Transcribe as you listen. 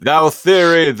Thou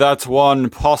theory that one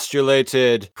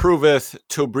postulated proveth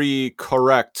to be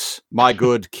correct, my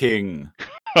good king.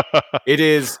 It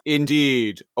is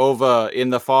indeed over in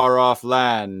the far off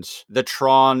land. The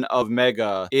Tron of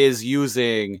Mega is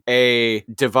using a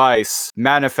device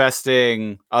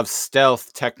manifesting of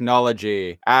stealth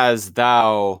technology as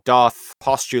thou doth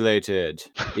postulated.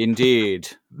 Indeed.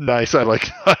 Nice, I like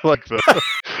the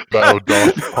thou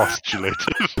doth postulated.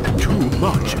 Too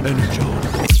much energy.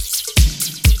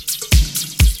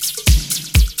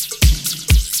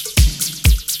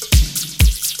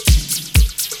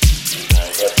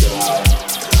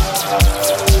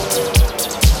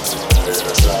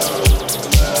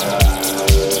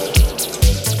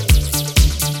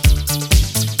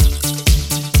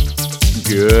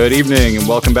 Good evening and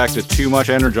welcome back to Too Much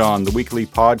Energon, the weekly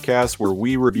podcast where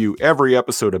we review every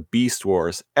episode of Beast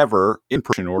Wars ever in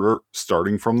production order,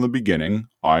 starting from the beginning.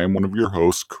 I am one of your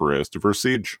hosts, Christopher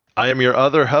Siege. I am your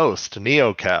other host,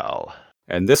 NeoCal.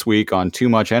 And this week on Too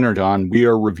Much Energon, we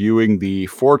are reviewing the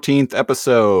 14th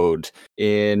episode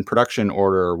in production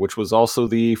order, which was also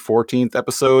the 14th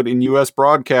episode in US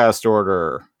broadcast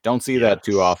order. Don't see that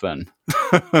too often.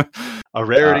 A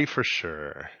rarity for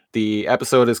sure. The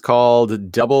episode is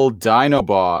called Double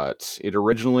Dinobot. It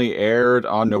originally aired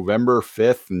on November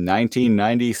 5th,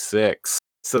 1996.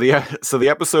 So the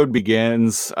episode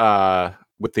begins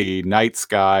with the night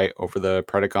sky over the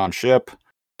Predacon ship.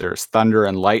 There's thunder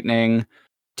and lightning.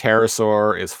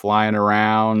 Pterosaur is flying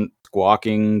around,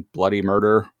 squawking bloody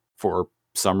murder for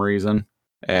some reason.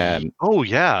 And oh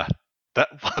yeah, that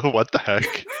what the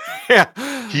heck?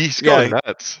 yeah, He's going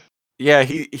nuts. Yeah,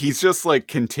 he's just like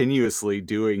continuously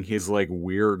doing his like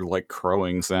weird like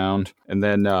crowing sound. And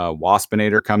then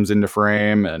Waspinator comes into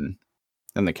frame and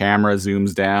the camera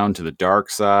zooms down to the dark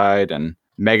side and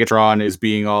Megatron is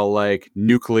being all like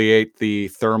nucleate the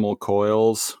thermal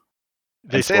coils.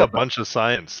 They say a bunch of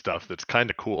science stuff that's kind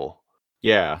of cool.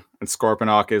 Yeah, and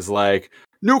Scorponok is like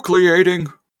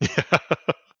nucleating.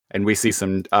 And we see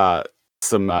some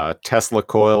Tesla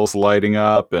coils lighting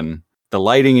up, and the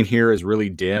lighting in here is really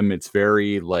dim. It's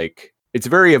very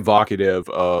evocative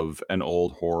of an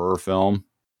old horror film.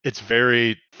 It's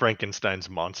very Frankenstein's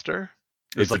monster.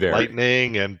 There's like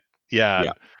lightning and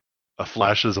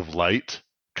flashes of light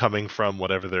coming from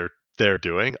whatever they're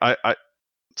doing.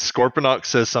 Scorponok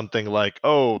says something like,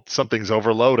 "Oh, something's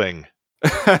overloading,"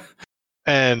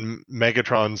 and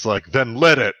Megatron's like, "Then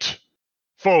let it,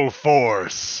 full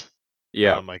force."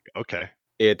 Yeah, I'm like, okay.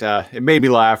 It made me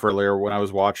laugh earlier when I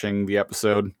was watching the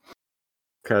episode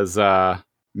because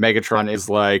Megatron is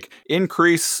like,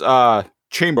 increase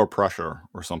chamber pressure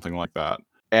or something like that,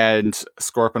 and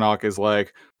Scorponok is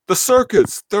like, the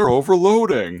circuits, they're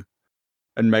overloading,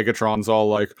 and Megatron's all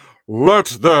like, let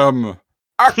them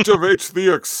activate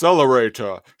the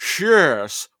accelerator.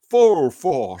 Yes, full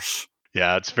force.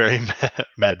 Yeah, it's very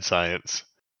mad science.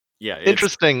 Yeah,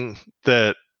 interesting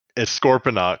that it's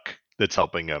Scorponok that's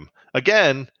helping him.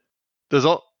 Again,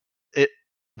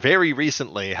 very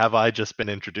recently have I just been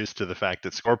introduced to the fact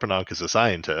that Scorponok is a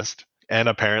scientist, and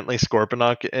apparently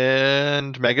Scorponok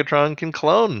and Megatron can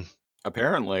clone.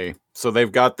 Apparently. So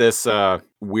they've got this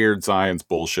weird science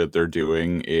bullshit they're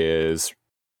doing is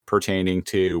pertaining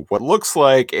to what looks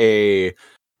like a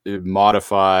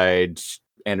modified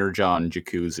Energon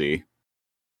jacuzzi.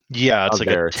 Yeah, it's like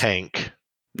a tank.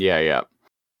 Yeah.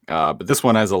 But this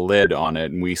one has a lid on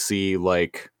it, and we see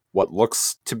like what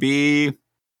looks to be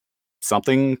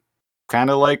something kind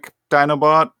of like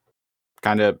Dinobot,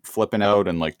 kind of flipping out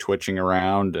and like twitching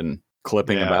around and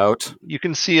clipping about. You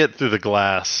can see it through the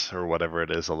glass or whatever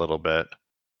it is a little bit.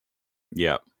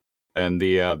 Yeah. And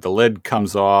the lid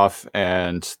comes off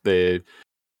and the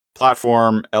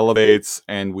platform elevates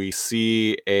and we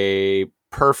see a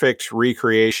perfect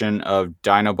recreation of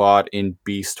Dinobot in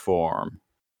beast form.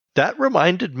 That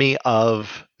reminded me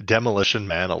of Demolition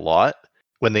Man a lot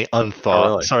when they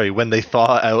when they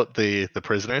thaw out the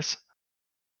prisoners.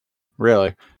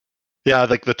 Really? Yeah,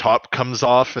 like the top comes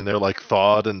off and they're like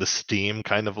thawed and the steam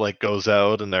kind of like goes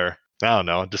out and I don't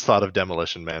know, just thought of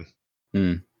Demolition Man.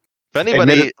 If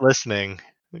anybody listening,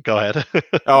 go ahead.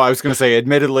 I was going to say,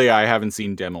 admittedly, I haven't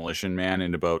seen Demolition Man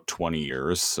in about 20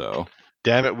 years, so.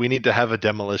 Damn it, we need to have a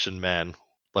Demolition Man,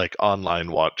 like,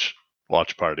 online watch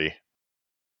party.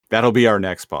 That'll be our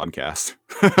next podcast.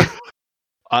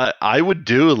 I would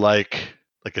do, like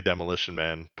a Demolition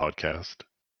Man podcast.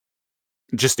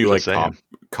 Just do, like,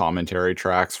 commentary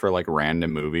tracks for, like,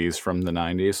 random movies from the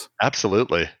 90s.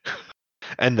 Absolutely.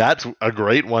 And that's a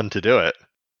great one to do it.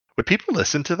 Would people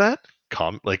listen to that?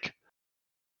 Like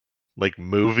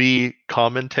movie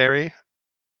commentary?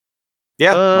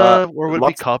 Yeah. Or would it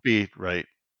be copyright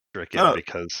stricken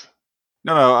because...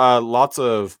 No. Lots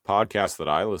of podcasts that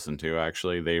I listen to,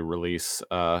 actually, they release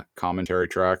commentary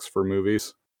tracks for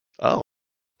movies. Oh,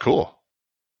 cool.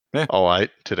 Yeah. All right.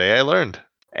 Today I learned.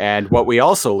 And what we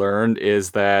also learned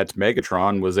is that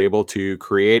Megatron was able to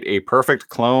create a perfect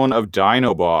clone of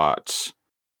Dinobot.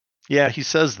 Yeah, he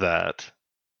says that.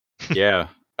 Yeah.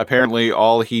 Apparently,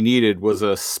 all he needed was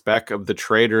a speck of the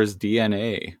traitor's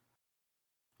DNA.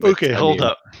 Okay, hold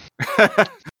up.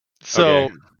 So,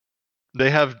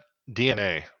 they have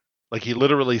DNA. Like, he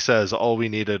literally says all we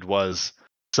needed was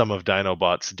some of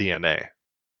Dinobot's DNA.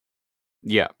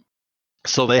 Yeah.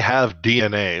 So they have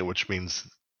DNA, which means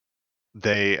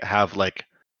they have, like,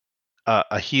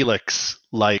 a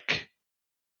helix-like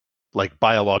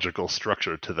biological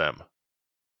structure to them.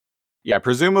 Yeah,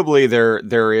 presumably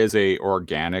there is a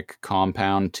organic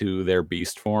compound to their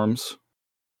beast forms.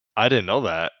 I didn't know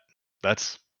that.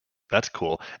 That's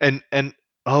cool. And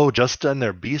just in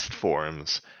their beast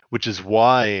forms, which is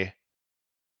why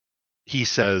he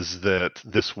says that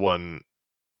this one,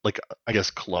 like, I guess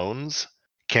clones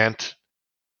can't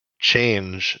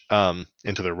change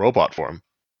into their robot form.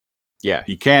 Yeah,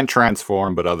 he can't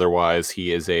transform, but otherwise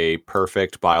he is a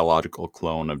perfect biological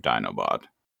clone of Dinobot.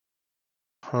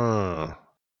 Huh.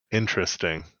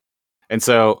 Interesting. And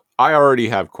so I already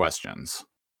have questions.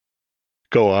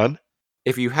 Go on.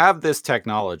 If you have this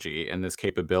technology and this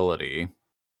capability,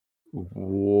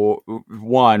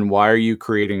 one, why are you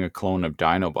creating a clone of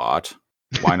Dinobot?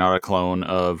 Why not a clone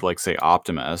of, like, say,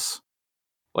 Optimus?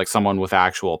 Like, someone with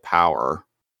actual power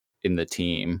in the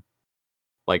team.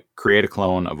 Like, create a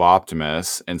clone of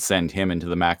Optimus and send him into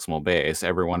the maximal base.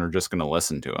 Everyone are just going to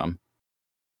listen to him.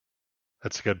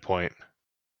 That's a good point.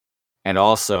 And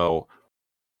also,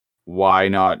 why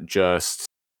not just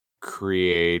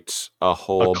create a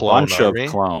whole bunch army?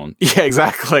 of clones? Yeah,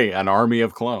 exactly. An army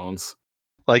of clones.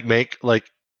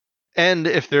 And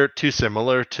if they're too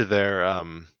similar to their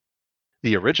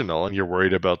the original, and you're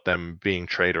worried about them being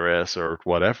traitorous or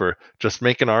whatever, just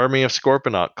make an army of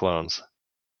Scorponok clones.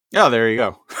 Yeah, there you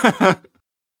go.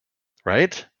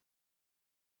 Right?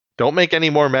 Don't make any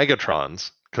more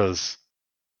Megatrons, because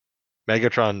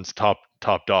Megatron's top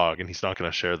dog, and he's not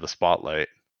going to share the spotlight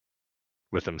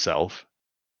with himself,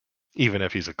 even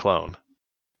if he's a clone.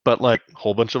 But, like, a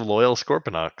whole bunch of loyal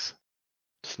Scorponoks.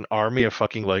 Just an army of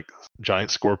fucking, like,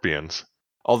 giant scorpions.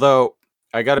 Although,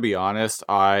 I gotta be honest,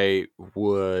 I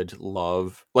would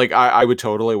love... Like, I would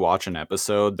totally watch an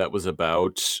episode that was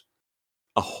about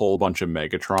a whole bunch of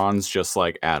Megatrons just,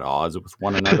 like, at odds with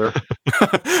one another.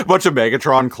 A bunch of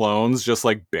Megatron clones just,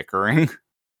 like, bickering.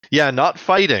 Yeah, not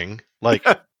fighting, like,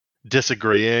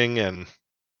 disagreeing and,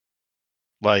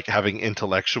 like, having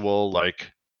intellectual,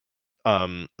 like,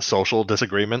 social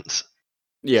disagreements.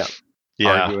 Yeah.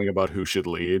 Arguing about who should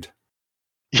lead,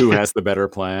 who has the better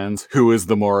plans, who is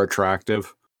the more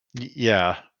attractive.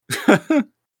 Yeah.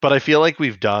 But I feel like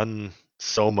we've done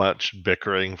so much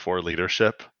bickering for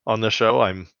leadership on the show.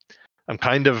 I'm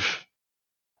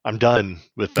done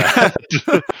with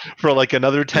that. For like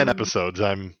another 10 episodes.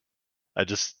 I'm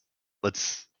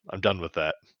done with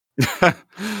that.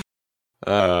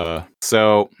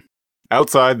 So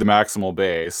outside the maximal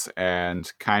base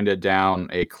and kind of down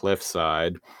a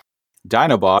cliffside,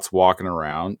 Dinobot's walking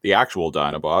around, the actual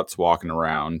Dinobot's walking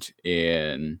around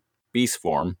in beast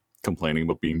form, complaining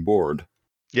about being bored.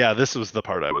 Yeah, this was the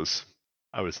part I was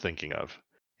thinking of.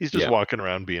 He's just walking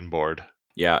around being bored.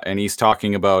 Yeah, and he's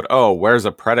talking about, oh, where's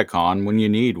a Predacon when you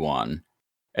need one?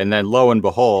 And then lo and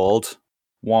behold,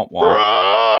 womp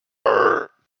womp.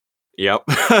 Yep.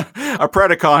 A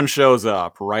Predacon shows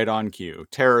up right on cue.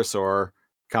 Terrorsaur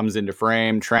comes into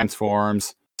frame,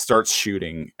 transforms, starts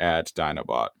shooting at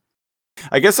Dinobot.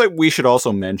 I guess we should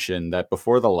also mention that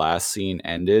before the last scene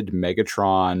ended,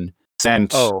 Megatron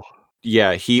sent... Oh.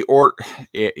 Yeah,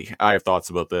 I have thoughts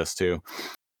about this too.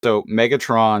 So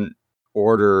Megatron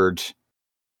ordered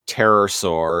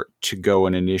Terrorsaur to go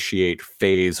and initiate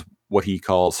what he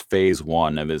calls phase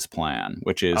 1 of his plan,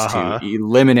 which is to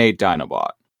eliminate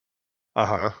Dinobot.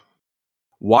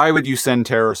 Why would you send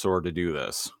Terrorsaur to do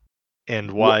this?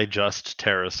 And why just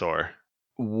Terrorsaur?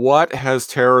 What has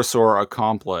Terrorsaur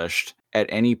accomplished at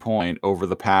any point over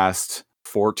the past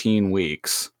 14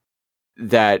 weeks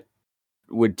that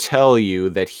would tell you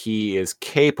that he is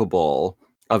capable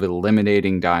of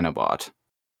eliminating Dinobot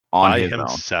on his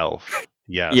himself own?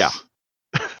 Yes. Yeah.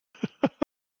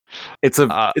 It's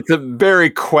a very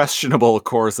questionable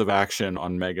course of action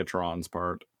on Megatron's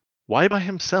part. Why by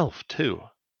himself too?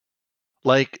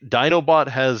 Like, Dinobot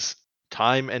has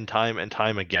time and time and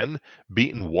time again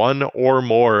beaten one or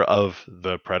more of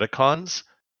the Predacons,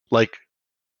 like,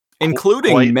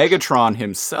 including Megatron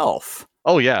himself.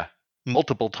 Oh yeah,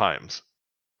 multiple times.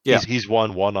 Yeah. He's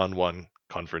won one-on-one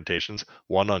confrontations,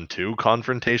 one-on-two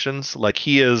confrontations. Like,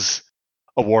 he is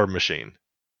a war machine.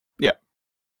 Yeah.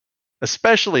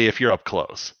 Especially if you're up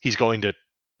close. He's going to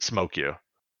smoke you.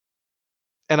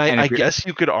 And I guess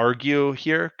you could argue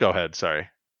here. Go ahead, sorry.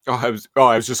 I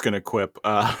was just gonna quip.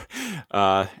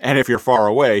 And if you're far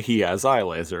away, he has eye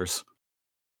lasers.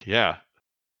 Yeah.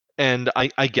 And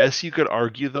I guess you could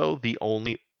argue, though, the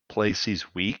only place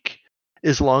he's weak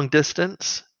is long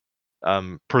distance.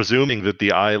 Presuming that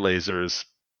the eye lasers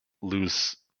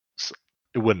lose,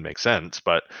 it wouldn't make sense,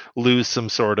 but lose some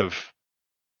sort of,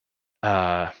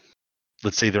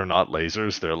 let's say they're not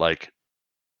lasers, they're like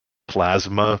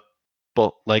plasma,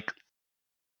 like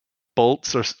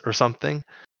bolts or something.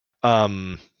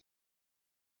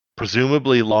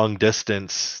 Presumably long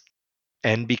distance,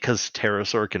 and because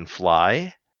Terrorsaur can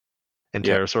fly, and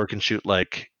Terrorsaur can shoot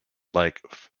like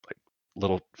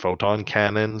little photon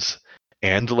cannons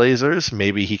and lasers,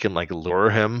 maybe he can like lure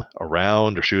him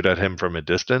around or shoot at him from a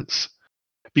distance.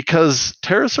 Because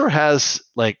Terrorsaur has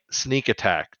like sneak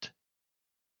attacked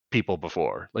people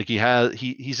before. Like,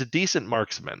 he's a decent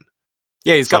marksman.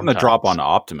 Yeah, he's gotten the drop on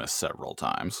Optimus several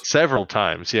times. Several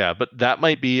times, yeah. But that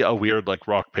might be a weird like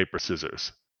rock, paper,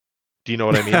 scissors. Do you know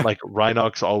what I mean? Like,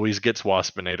 Rhinox always gets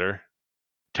Waspinator.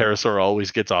 Terrorsaur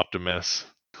always gets Optimus.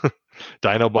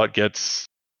 Dinobot gets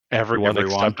everyone.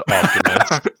 Except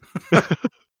Optimus.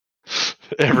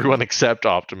 Everyone except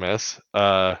Optimus.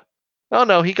 Oh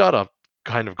no, he got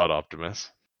kind of got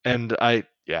Optimus. And I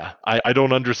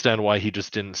don't understand why he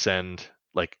just didn't send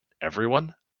like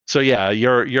everyone. So yeah,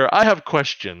 your I have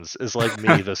questions is like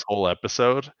me this whole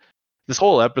episode. This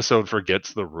whole episode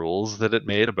forgets the rules that it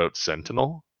made about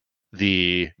Sentinel,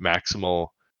 the maximal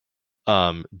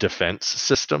defense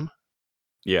system.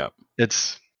 Yeah.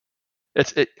 It's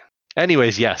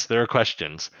anyways, yes, there are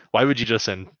questions. Why would you just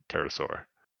send Terrorsaur?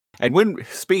 And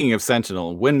speaking of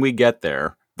Sentinel, when we get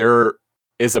there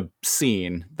is a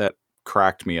scene that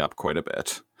cracked me up quite a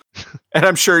bit. And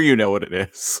I'm sure you know what it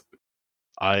is.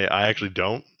 I actually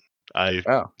don't. I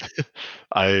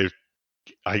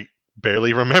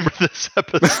barely remember this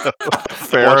episode.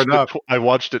 Fair enough. I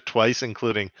watched it twice,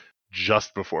 including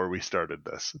just before we started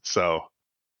this. So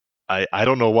I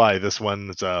don't know why this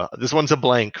one's a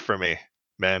blank for me,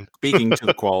 man. Speaking to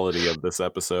the quality of this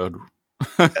episode.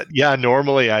 Yeah,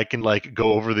 normally I can like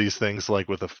go over these things like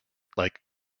with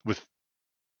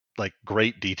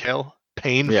great detail,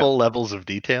 painful levels of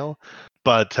detail,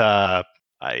 but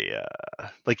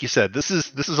like you said, this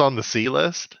is on the C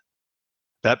list.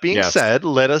 That being said,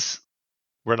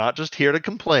 we're not just here to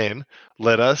complain.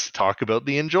 Let us talk about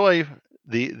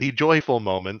the joyful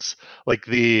moments, like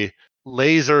the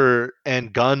laser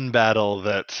and gun battle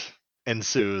that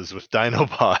ensues with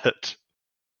Dinobot.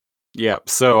 Yeah,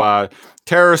 so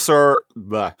Terrorsaur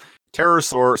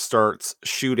starts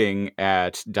shooting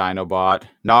at Dinobot,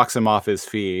 knocks him off his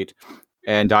feet,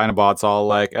 and Dinobot's all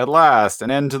like, at last,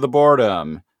 an end to the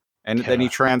boredom. And then he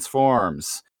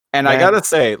transforms. And I gotta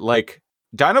say, like,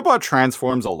 Dinobot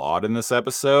transforms a lot in this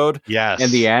episode. Yes.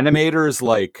 And the animators,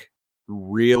 like,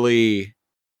 really...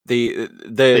 They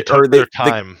took their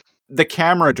time. The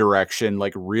camera direction,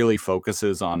 like, really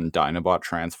focuses on Dinobot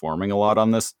transforming a lot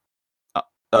on this...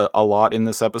 a lot in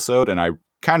this episode, and I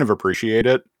kind of appreciate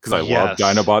it because I love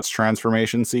Dinobot's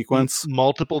transformation sequence.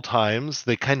 Multiple times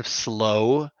they kind of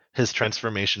slow his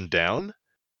transformation down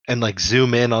and like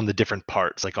zoom in on the different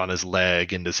parts, like on his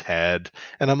leg and his head,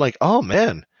 and I'm like, oh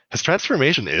man, his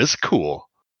transformation is cool.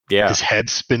 Yeah, his head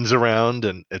spins around,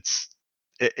 and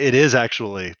it is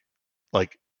actually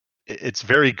like it's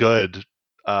very good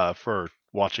for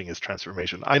watching his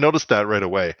transformation. I noticed that right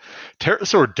away.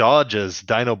 Terrorsaur dodges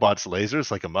Dinobot's lasers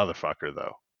like a motherfucker,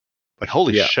 though. Like,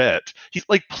 holy shit. He's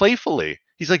like playfully.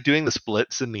 He's like doing the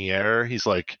splits in the air. He's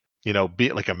like,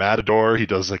 being like a matador. He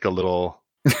does like a little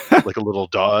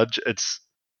dodge.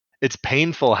 It's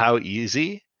painful how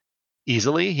easily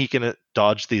he can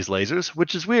dodge these lasers,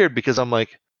 which is weird because I'm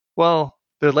like, well,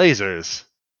 they're lasers.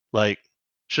 Like,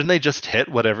 shouldn't they just hit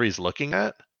whatever he's looking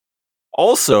at?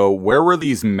 Also, where were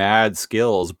these mad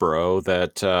skills, bro,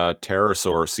 that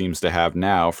Terrorsaur seems to have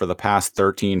now for the past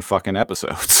 13 fucking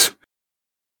episodes?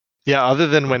 Yeah, other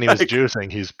than when he was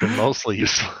juicing, he's been mostly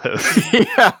useless.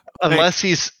 Yeah. Unless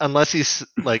he's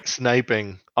like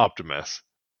sniping Optimus.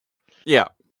 Yeah.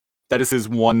 That is his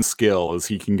one skill, is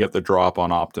he can get the drop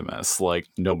on Optimus like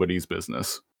nobody's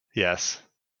business. Yes.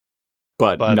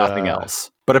 But nothing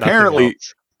else. But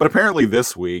apparently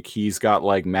this week he's got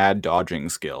like mad dodging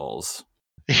skills.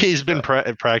 He's been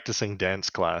practicing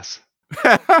dance class.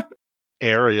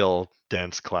 Aerial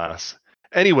dance class.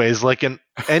 Anyways, like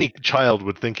any child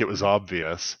would think it was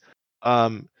obvious.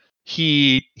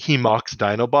 He mocks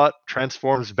Dinobot,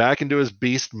 transforms back into his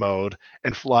beast mode,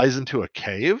 and flies into a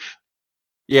cave.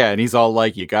 Yeah, and he's all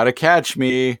like, "You gotta catch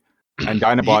me!" And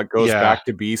Dinobot goes back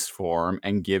to beast form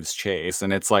and gives chase,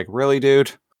 and it's like, really,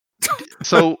 dude?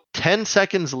 So 10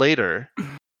 seconds later,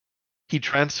 he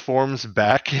transforms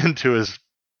back into his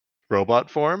robot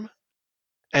form,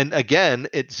 and again,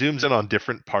 it zooms in on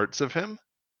different parts of him,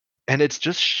 and it's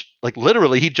just like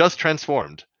literally he just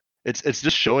transformed. It's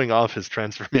just showing off his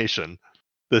transformation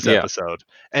this episode,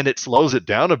 and it slows it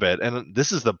down a bit. And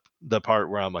this is the part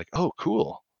where I'm like, oh,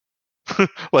 cool.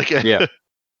 Like, yeah,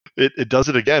 it does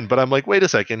it again. But I'm like, wait a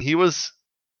second, he was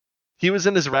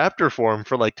in his raptor form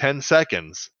for like 10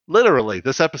 seconds, literally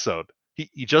this episode.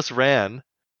 He just ran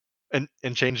and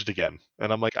changed again,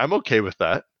 and I'm like, I'm okay with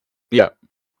that. Yeah,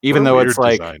 even though it's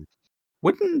like, design.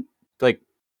 wouldn't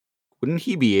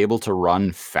he be able to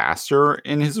run faster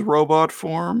in his robot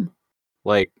form?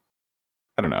 Like,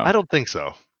 I don't know. I don't think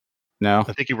so. No,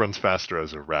 I think he runs faster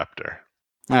as a raptor.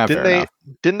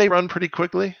 Didn't they run pretty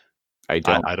quickly? I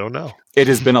don't know. It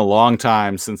has been a long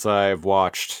time since I've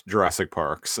watched Jurassic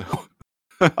Park, so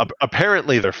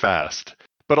apparently they're fast,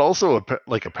 but also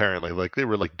apparently like they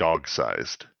were like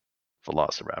dog-sized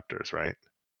velociraptors, right?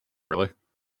 Really?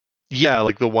 Yeah,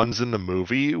 like the ones in the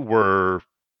movie were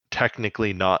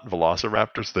technically not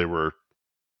velociraptors. They were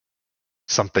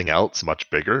something else much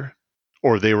bigger,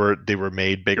 or they were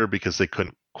made bigger because they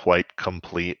couldn't quite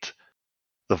complete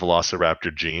the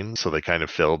velociraptor gene, so they kind of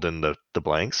filled in the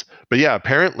blanks. But yeah,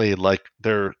 apparently like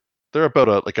they're about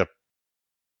a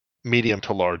medium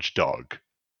to large dog.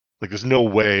 Like there's no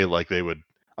way like they would,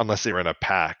 unless they were in a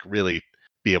pack, really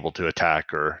be able to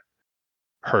attack or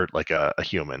hurt like a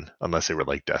human, unless they were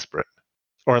like desperate,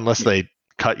 or unless they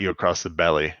cut you across the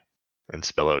belly and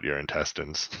spill out your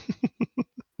intestines.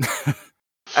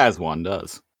 As one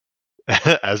does.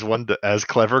 as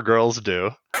clever girls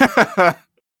do.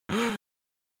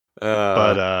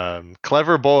 But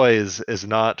clever boys is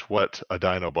not what a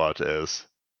Dinobot is.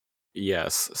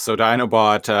 Yes. So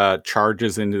Dinobot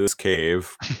charges into this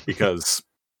cave because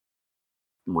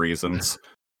reasons.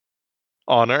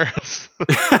 Honor.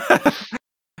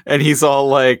 And he's all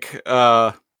like,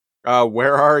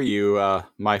 where are you,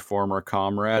 my former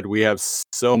comrade? We have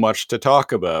so much to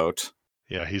talk about.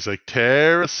 Yeah, he's like,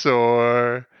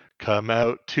 Pterosaur, come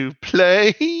out to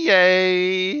play,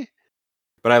 yay.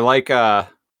 But I like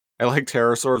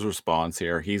Pterosaur's response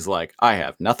here. He's like, I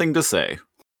have nothing to say.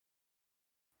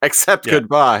 Except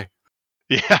goodbye.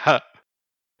 Yeah.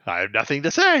 I have nothing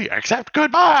to say except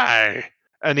goodbye.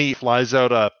 And he flies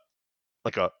out a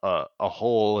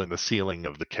hole in the ceiling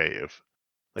of the cave.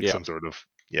 Like some sort of,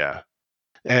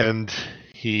 And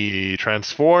he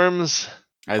transforms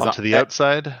onto the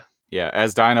outside. Yeah,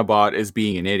 as Dinobot is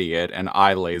being an idiot and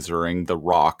eye lasering the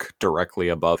rock directly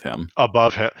above him.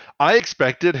 I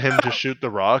expected him to shoot the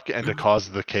rock and to cause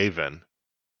the cave in.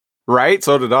 Right?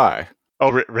 So did I.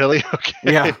 Oh, really? Okay.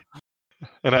 Yeah.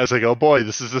 And I was like, oh boy,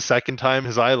 this is the second time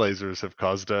his eye lasers have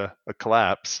caused a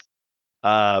collapse.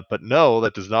 But no,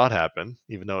 that does not happen,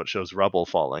 even though it shows rubble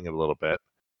falling a little bit.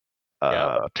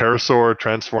 Pterosaur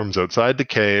transforms outside the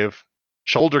cave,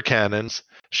 shoulder cannons,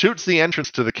 shoots the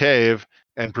entrance to the cave,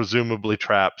 and presumably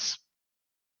traps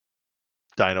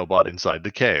Dinobot inside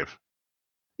the cave.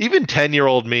 Even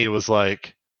 10-year-old me was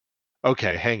like,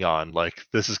 okay, hang on, like,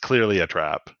 this is clearly a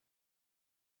trap.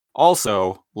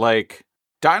 Also, like,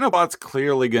 Dinobot's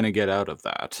clearly going to get out of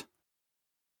that.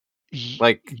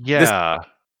 Like, yeah.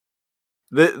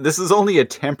 This is only a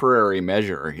temporary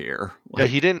measure here. Like,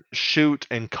 he didn't shoot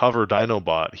and cover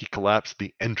Dinobot. He collapsed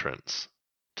the entrance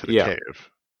to the cave.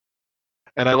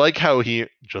 And I like how he,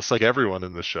 just like everyone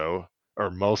in the show, or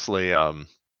mostly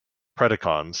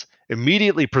Predacons,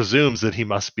 immediately presumes that he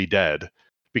must be dead.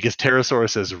 Because Pterosaur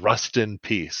says, rust in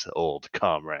peace, old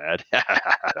comrade.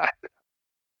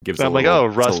 I'm like, oh,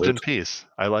 rust salute. In peace.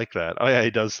 I like that. Oh yeah,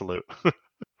 he does salute.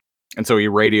 And so he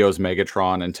radios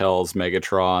Megatron and tells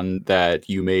Megatron that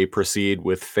you may proceed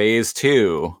with Phase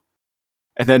 2.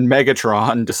 And then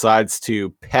Megatron decides to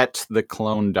pet the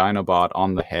clone Dinobot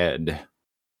on the head.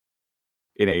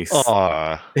 In a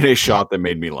shot that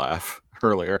made me laugh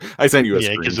earlier. I sent you a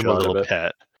screenshot. Gives him a little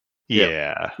pet.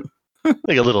 Yeah.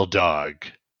 Like a little dog.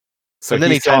 So and then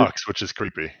he talks, which is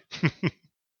creepy.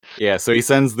 Yeah, so he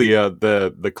sends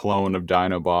the clone of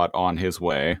Dinobot on his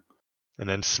way. And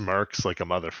then smirks like a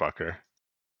motherfucker.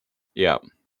 Yeah.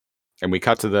 And we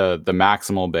cut to the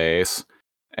Maximal base,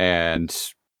 and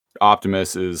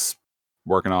Optimus is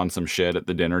working on some shit at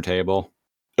the dinner table.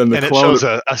 And it shows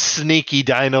a sneaky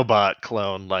Dinobot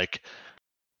clone, like,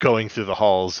 going through the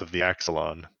halls of the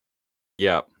Axelon.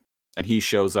 Yeah. And he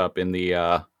shows up in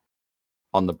the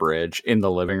on the bridge in the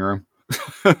living room.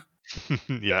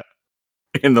 Yeah.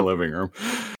 In the living room.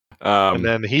 And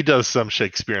then he does some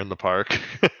Shakespeare in the Park.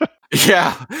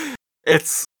 Yeah.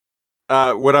 It's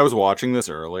when I was watching this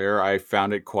earlier, I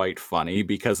found it quite funny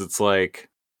because it's like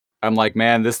I'm like,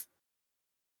 man, this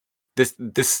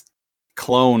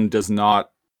clone does not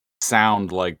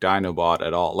sound like Dinobot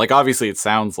at all. Like, obviously it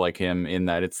sounds like him in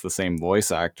that it's the same voice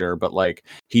actor, but like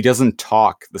he doesn't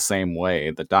talk the same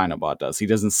way that Dinobot does. He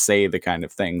doesn't say the kind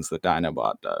of things that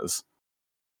Dinobot does.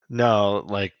 No,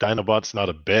 like Dinobot's not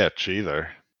a bitch either.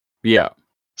 Yeah.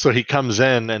 So he comes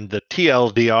in, and the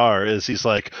TLDR is he's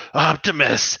like,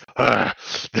 Optimus,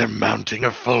 they're mounting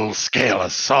a full-scale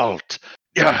assault.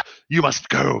 Yeah, you must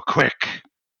go quick.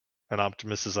 And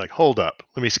Optimus is like, hold up,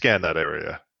 let me scan that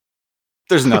area.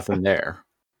 There's nothing there.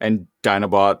 And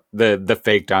Dinobot, the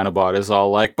fake Dinobot is all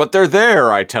like, but they're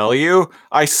there, I tell you.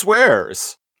 I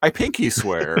swears. I pinky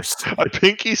swears. I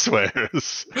pinky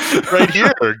swears. Right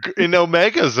here in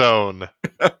Omega Zone.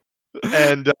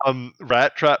 And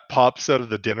Rat Trap pops out of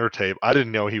the dinner table. I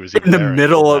didn't know he was even in the there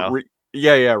middle of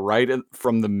right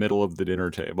from the middle of the dinner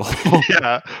table.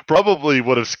 Yeah, probably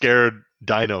would have scared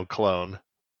Dino Clone.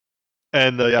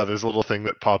 And there's a little thing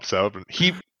that pops out, and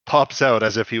he pops out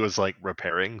as if he was like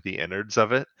repairing the innards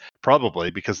of it,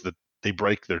 probably because they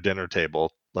break their dinner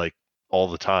table like all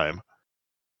the time.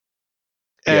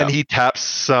 And he taps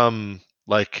some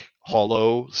like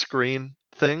hollow screen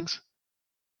things,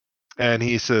 and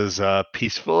he says,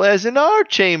 "Peaceful as in our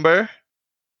chamber.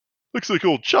 Looks like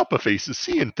old Chopperface is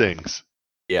seeing things."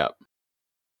 Yeah.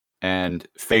 And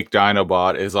fake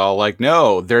Dinobot is all like,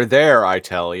 "No, they're there, I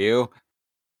tell you.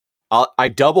 I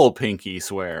double pinky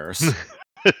swears."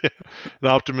 And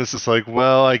Optimus is like,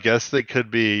 well, I guess they could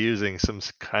be using some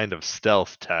kind of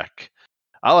stealth tech.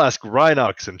 I'll ask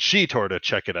Rhinox and Cheetor to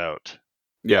check it out.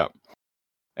 Yeah.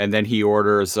 And then he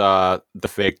orders the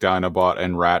fake Dinobot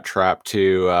and Rat Trap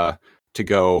to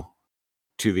go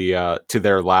to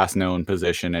their last known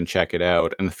position and check it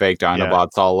out. And the fake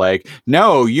Dinobot's all like,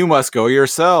 "No, you must go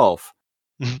yourself."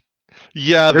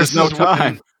 Yeah, there's no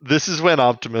time. This is when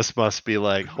Optimus must be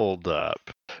like, hold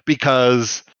up,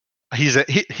 because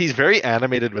he's very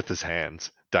animated with his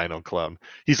hands. Dino Clone.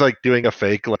 He's like doing a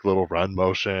fake like little run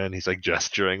motion. He's like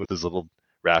gesturing with his little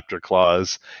raptor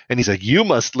claws, and he's like, "You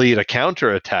must lead a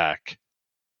counterattack."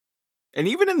 And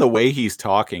even in the way he's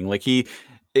talking, like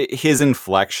his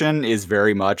inflection is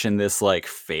very much in this like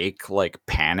fake, like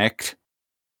panicked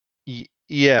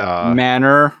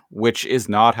manner, which is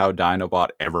not how Dinobot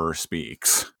ever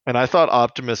speaks. And I thought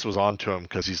Optimus was onto him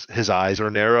because his eyes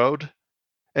are narrowed,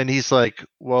 and he's like,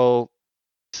 well,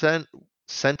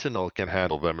 Sentinel can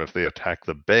handle them if they attack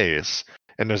the base,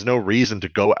 and there's no reason to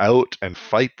go out and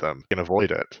fight them. You can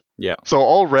avoid it. Yeah. So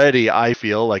already I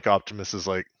feel like Optimus is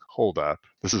like, hold up,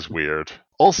 this is weird.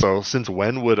 Also, since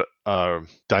when would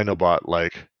Dinobot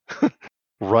like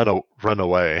run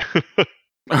away?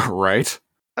 Right.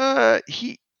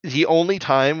 The only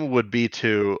time would be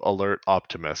to alert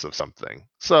Optimus of something.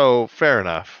 So fair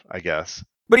enough, I guess.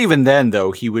 But even then,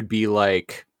 though, he would be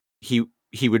like, he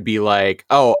would be like,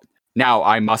 "Oh, now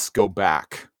I must go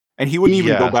back," and he wouldn't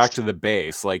even go back to the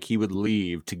base. Like he would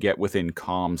leave to get within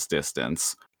comms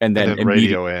distance, and then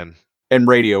radio in, and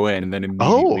then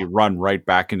immediately run right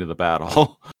back into the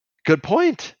battle. Good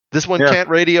point. This one can't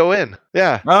radio in.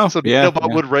 Yeah. Oh, so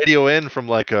Dinobot would radio in from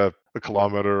like a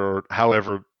kilometer or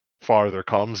however far their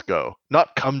comms go,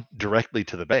 not come directly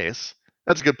to the base.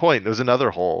 That's a good point. There's another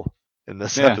hole in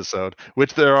this episode,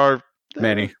 which there are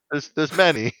many. There's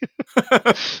many.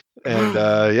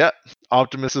 And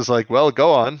Optimus is like, well,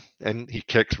 go on, and he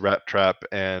kicks Rat Trap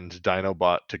and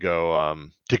Dinobot to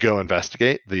go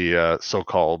investigate the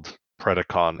so-called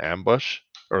Predacon ambush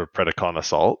or Predacon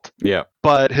assault. Yeah.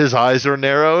 But his eyes are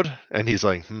narrowed, and he's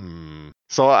like,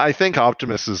 So I think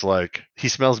Optimus is like, he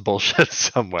smells bullshit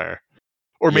somewhere.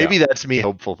 Or maybe that's me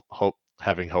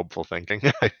having hopeful thinking.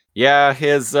 Yeah,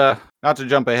 his not to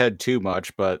jump ahead too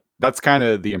much, but that's kind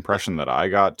of the impression that I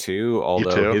got too.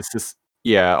 Although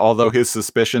his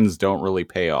suspicions don't really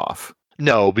pay off.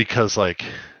 No, because like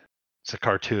it's a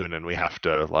cartoon and we have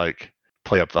to like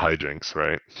play up the hijinks,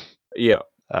 right? Yeah.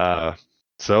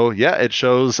 So it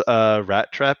shows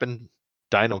Rat Trap and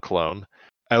Dino Clone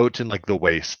out in like the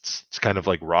wastes. It's kind of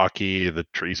like rocky, the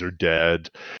trees are dead.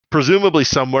 Presumably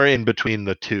somewhere in between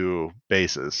the two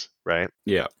bases, right?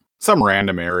 Yeah. Some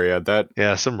random area that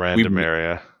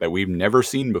we've never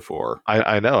seen before.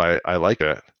 I know, I like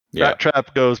it. Yeah. Rat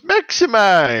Trap goes,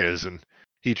 maximize, and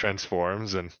he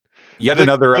transforms, and yet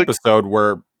another episode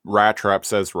where Rat Trap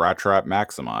says Rat Trap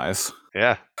maximize.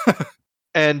 Yeah.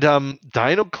 And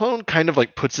Dino Clone kind of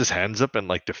like puts his hands up in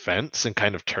like defense and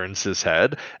kind of turns his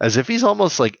head as if he's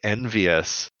almost like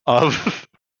envious of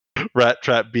Rat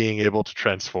Trap being able to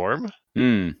transform.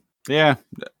 Yeah.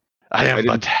 I am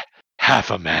but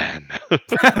half a man.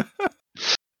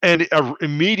 And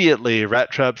immediately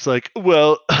Rat Trap's like,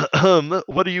 well,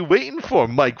 what are you waiting for,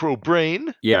 micro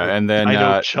brain? Yeah, and then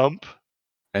Dino chump.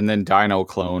 And then Dino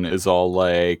Clone is all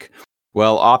like,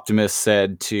 well, Optimus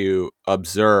said to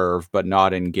observe but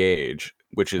not engage,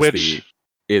 which is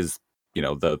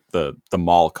the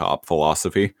mall cop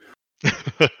philosophy.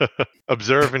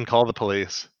 Observe and call the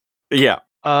police. Yeah.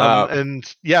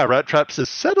 And yeah, Rat Trap says,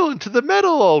 settle into the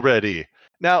metal already.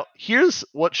 Now, here's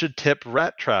what should tip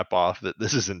Rat Trap off that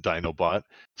this isn't Dinobot.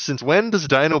 Since when does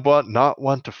Dinobot not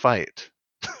want to fight?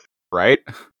 Right?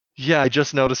 Yeah, I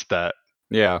just noticed that.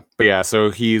 Yeah. But yeah, so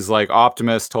he's like,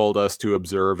 Optimus told us to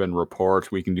observe and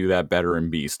report. We can do that better in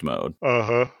beast mode.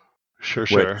 Uh-huh.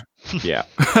 Sure. Yeah.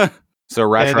 So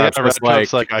Rat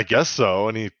Trap's like, I guess so,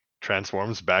 and he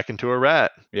transforms back into a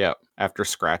rat. Yeah, after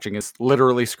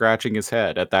literally scratching his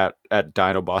head at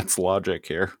Dinobot's logic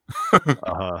here.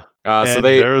 Uh-huh. So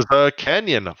there's a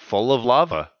canyon full of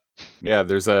lava. Yeah,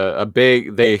 there's a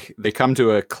big they come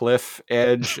to a cliff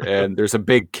edge and there's a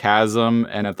big chasm,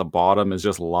 and at the bottom is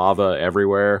just lava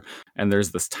everywhere, and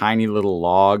there's this tiny little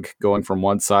log going from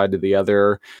one side to the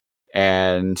other,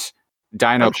 and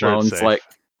Dino Clone's like,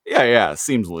 yeah,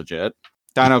 seems legit.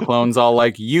 Dino Clone's all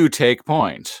like, you take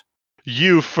point.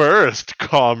 You first,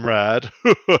 comrade.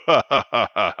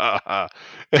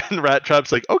 And Rat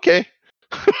Trap's like, okay.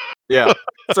 Yeah,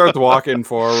 starts walking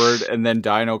forward, and then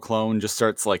Dino Clone just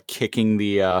starts like kicking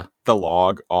the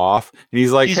log off, and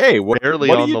he's like, "Hey, what are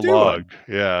you doing?" Log.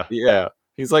 Yeah.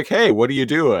 He's like, "Hey, what are you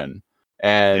doing?"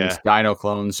 And Dino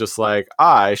Clone's just like,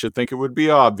 "I should think it would be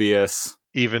obvious,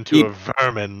 even to a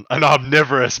vermin, an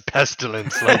omnivorous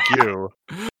pestilence like you."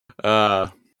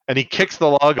 And he kicks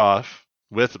the log off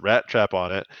with Rat Trap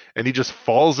on it, and he just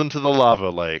falls into the lava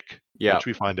lake, which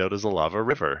we find out is a lava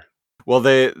river. Well,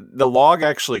 the log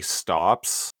actually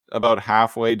stops about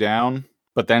halfway down,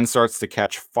 but then starts to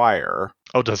catch fire.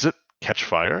 Oh, does it catch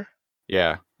fire?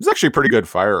 Yeah. It's actually pretty good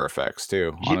fire effects,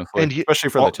 too, honestly, especially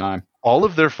for the time. All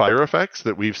of their fire effects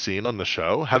that we've seen on the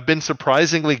show have been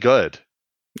surprisingly good.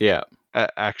 Yeah.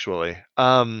 Actually.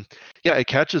 It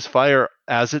catches fire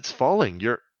as it's falling.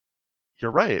 You're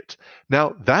right.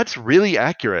 Now, that's really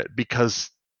accurate because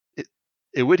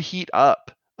it would heat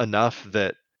up enough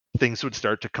that things would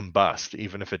start to combust,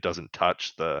 even if it doesn't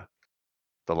touch the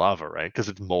lava, right? Because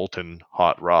it's molten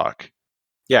hot rock.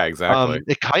 Yeah, exactly.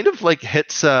 It kind of like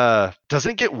hits.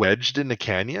 Doesn't it get wedged in the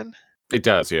canyon? It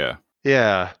does, yeah.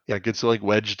 Yeah. It gets like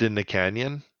wedged in the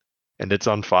canyon, and it's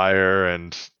on fire.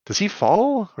 And does he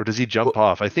fall or does he jump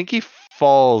off? I think he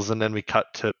falls, and then we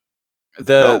cut to.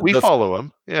 We follow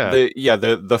him. Yeah.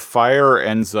 The fire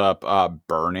ends up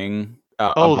burning.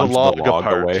 The log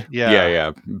apart. Away.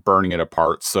 Yeah, burning it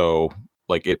apart, so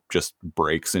like it just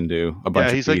breaks into a bunch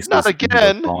of pieces. He's like, not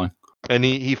again! And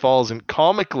he falls and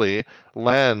comically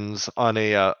lands on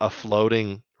a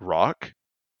floating rock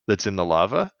that's in the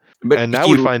lava. But and now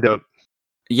we find out...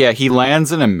 Yeah, he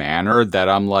lands in a manner that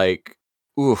I'm like,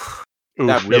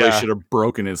 that really should have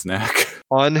broken his neck.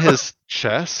 On his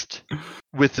chest,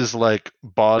 with his like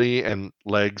body and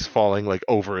legs falling like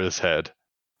over his head.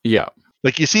 Yeah.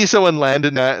 Like you see someone land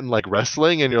in that in like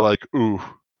wrestling and you're like, ooh.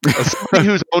 As somebody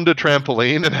who's owned a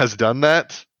trampoline and has done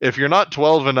that, if you're not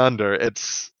 12 and under,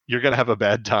 you're going to have a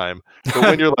bad time. But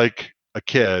when you're like a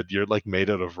kid, you're like made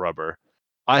out of rubber.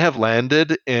 I've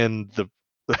landed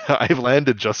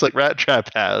just like Rat Trap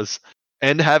has,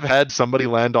 and have had somebody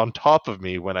land on top of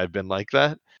me when I've been like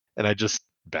that, and I just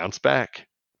bounce back.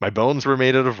 My bones were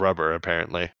made out of rubber,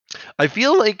 apparently. I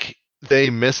feel like they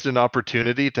missed an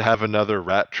opportunity to have another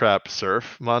Rat Trap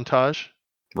surf montage.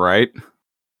 Right.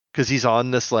 Because he's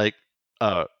on this like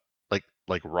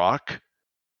rock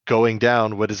going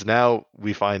down what is now,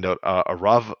 we find out, a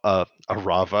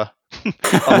lava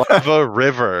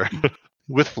river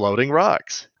with floating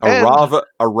rocks. A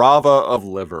rava of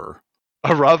liver.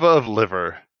 A rava of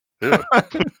liver. Do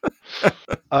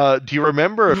you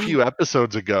remember a few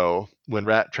episodes ago when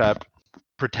Rat Trap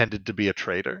pretended to be a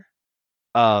traitor?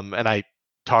 And I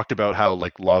talked about how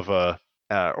like lava,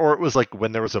 or it was like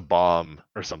when there was a bomb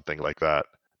or something like that.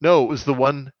 No, it was the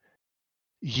one.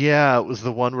 Yeah, it was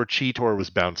the one where Cheetor was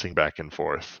bouncing back and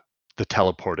forth, the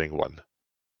teleporting one.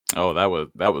 Oh, that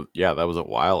was a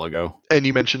while ago. And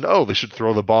you mentioned, they should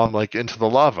throw the bomb like into the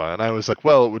lava, and I was like,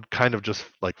 well, it would kind of just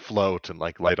like float and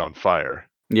like light on fire.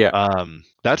 Yeah.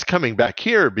 That's coming back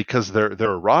here because there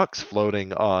are rocks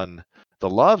floating on the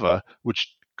lava,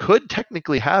 which could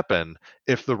technically happen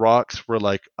if the rocks were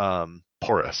like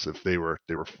porous, if they were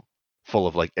full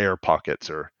of like air pockets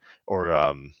or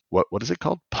what is it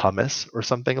called, pumice or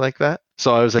something like that.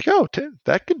 So I was like, oh,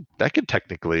 that could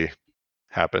technically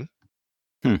happen.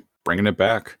 Bringing it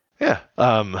back. Yeah.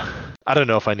 I don't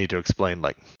know if I need to explain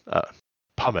like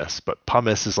pumice, but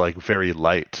pumice is like very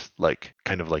light, like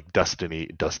kind of like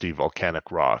dusty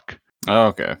volcanic rock. Oh,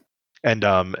 okay.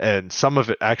 And some of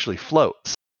it actually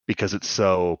floats because it's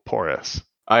so porous,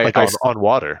 on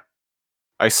water.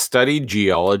 I studied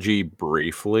geology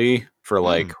briefly for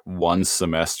like one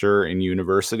semester in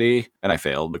university, and I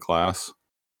failed the class.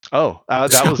 Oh,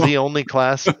 that was the only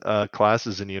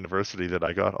classes in university that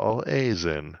I got all A's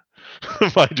in.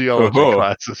 My geology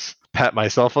classes. Pat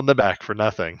myself on the back for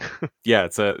nothing. Yeah,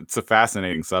 it's a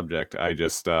fascinating subject. I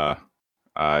just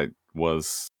I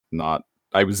was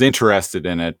interested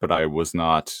in it, but I was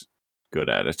not good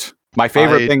at it. My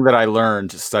favorite thing that I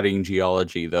learned studying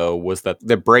geology, though, was that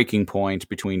the breaking point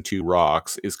between two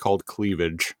rocks is called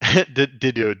cleavage.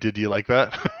 Did you like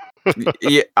that?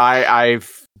 Yeah,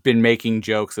 I've been making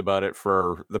jokes about it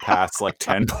for the past like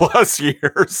 10 plus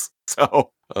years.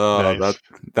 So nice.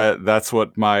 that's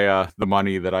what my the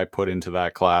money that I put into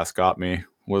that class got me,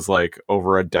 was like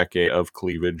over a decade of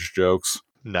cleavage jokes.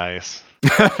 Nice.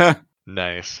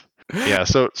 Nice. Yeah,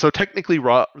 so technically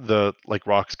the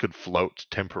rocks could float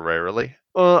temporarily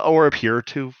or appear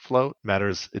to float.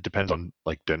 It depends on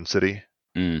like density.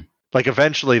 Like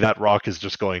eventually that rock is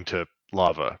just going to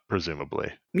lava,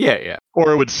 presumably. Yeah.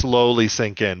 Or it would slowly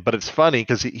sink in. But it's funny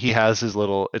because he has his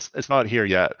little, it's not here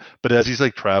yet, but as he's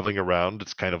like traveling around,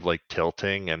 it's kind of like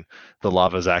tilting and the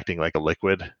lava's acting like a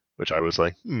liquid, which I was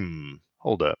like,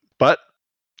 hold up. But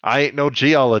I ain't no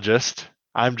geologist.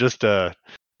 I'm just a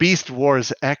Beast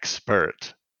Wars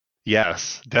expert.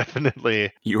 Yes,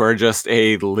 definitely. You are just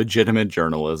a legitimate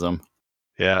journalism.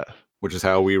 Yeah. Which is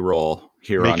how we roll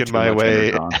here making on my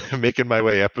way making my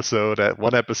way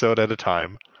one episode at a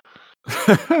time.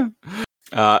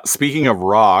 Speaking of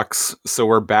rocks, so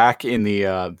we're back in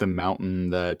the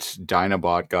mountain that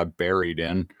Dinobot got buried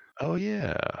in. Oh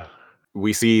yeah.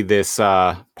 We see this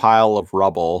pile of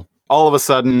rubble. All of a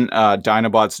sudden,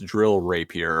 Dinobot's drill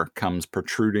rapier comes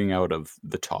protruding out of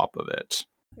the top of it.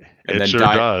 And it sure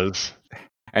does.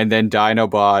 And then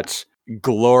Dinobot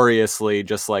gloriously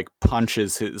just like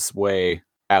punches his way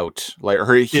out. Like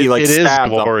he it is stabs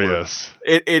glorious.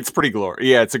 It's pretty glorious.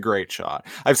 Yeah, it's a great shot.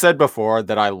 I've said before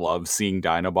that I love seeing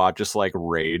Dinobot just like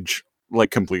rage,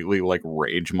 like completely like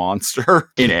rage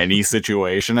monster in any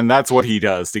situation, and that's what he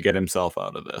does to get himself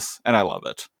out of this, and I love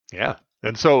it. Yeah,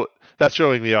 and so that's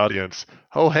showing the audience,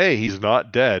 oh hey, he's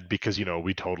not dead, because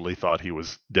we totally thought he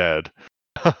was dead.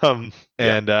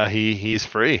 He's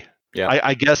free. Yeah,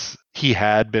 I guess he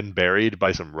had been buried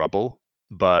by some rubble,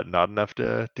 but not enough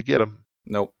to get him.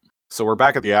 Nope. So we're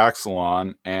back at the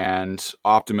Axelon, and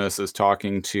Optimus is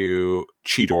talking to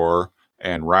Cheetor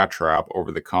and Rat Trap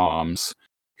over the comms,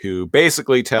 who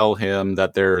basically tell him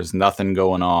that there's nothing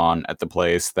going on at the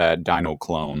place that Dino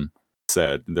Clone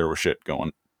said there was shit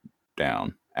going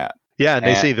down at. Yeah, and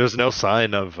they say there's no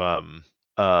sign of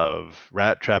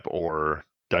Rat Trap or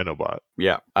Dinobot.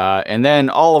 Yeah. And then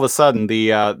all of a sudden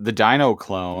the Dino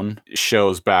Clone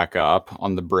shows back up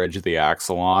on the bridge of the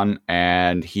Axelon,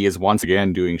 and he is once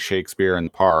again doing Shakespeare in the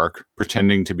Park,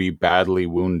 pretending to be badly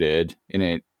wounded in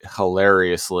a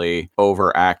hilariously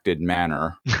overacted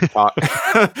manner.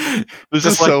 This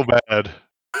is so bad.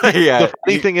 Yeah. The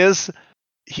funny thing is,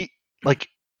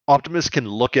 Optimus can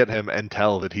look at him and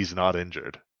tell that he's not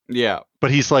injured. Yeah.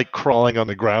 But he's like crawling on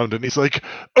the ground and he's like,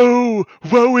 oh,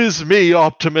 woe is me,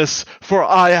 Optimus, for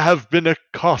I have been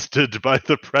accosted by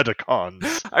the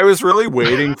Predacons. I was really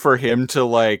waiting for him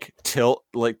to tilt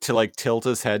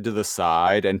his head to the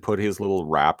side and put his little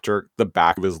raptor, the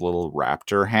back of his little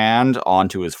raptor hand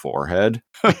onto his forehead.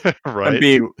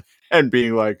 Right. and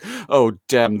being like, oh,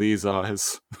 damn these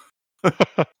eyes.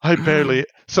 I barely.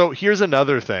 So here's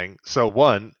another thing. So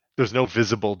one, there's no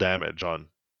visible damage on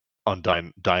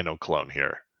Dino Clone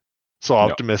here, so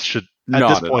Optimus should at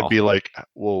this point be like,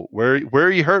 well, where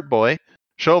are you hurt, boy?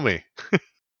 Show me.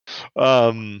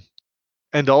 And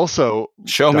also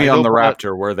show me on the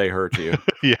raptor where they hurt you.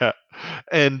 Yeah.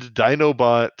 And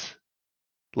Dinobot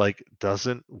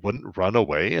wouldn't run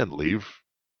away and leave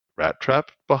Rat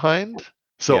Trap behind.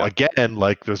 So again,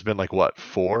 there's been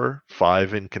 4,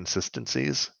 5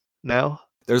 inconsistencies now.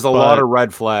 There's a lot of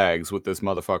red flags with this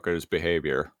motherfucker's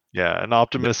behavior. Yeah, and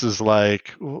Optimus is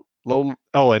like,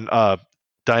 and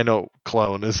Dino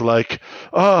Clone is like,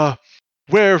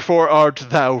 Wherefore art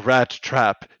thou, rat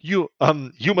trap? You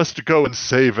must go and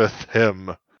saveth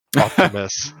him,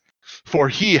 Optimus, for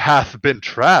he hath been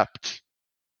trapped.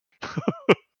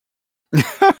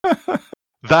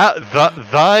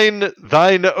 Thine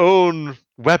own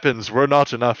weapons were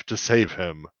not enough to save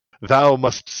him. Thou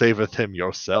must saveth him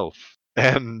yourself.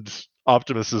 And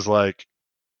Optimus is like,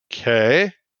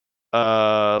 okay,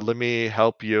 let me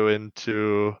help you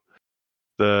into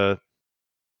the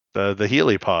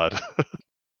helipod.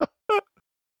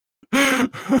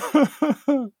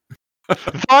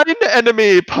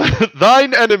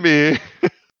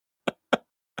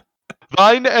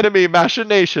 Thine enemy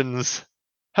machinations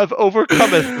have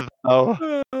overcometh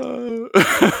thou.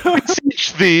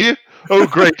 Beseech thee, O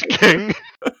great king,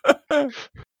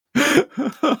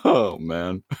 oh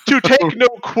man, to take no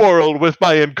quarrel with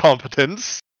my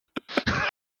incompetence,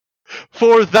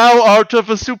 for thou art of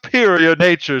a superior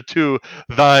nature to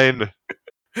thine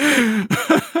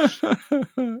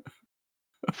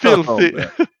filthy.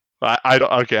 Oh, I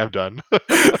don't. Okay, I'm done.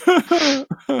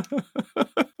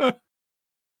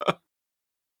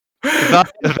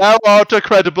 Thou art a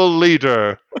credible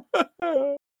leader.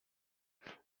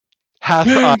 Hath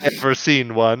I ever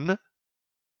seen one?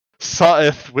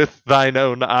 Saweth with thine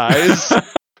own eyes.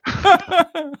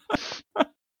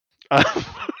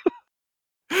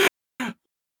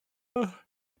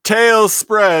 Tales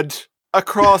spread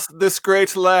across this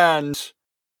great land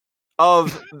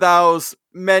of thou's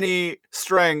many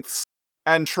strengths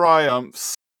and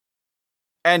triumphs,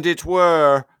 and it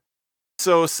were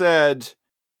so said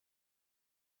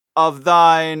of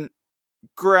thine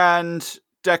grand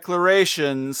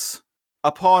declarations,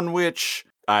 upon which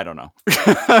I don't know.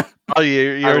 Oh,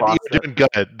 you're doing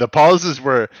good. The pauses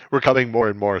were coming more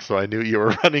and more, so I knew you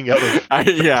were running out of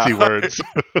fancy words.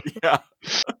 Yeah.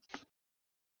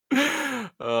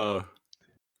 Well,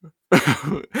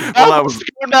 that was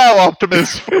go now,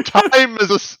 Optimus.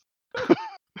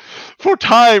 For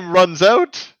time runs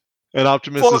out. And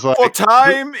Optimus is like, for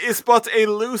time is but a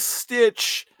loose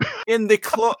stitch in the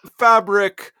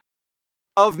fabric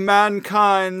of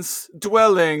mankind's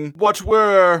dwelling. What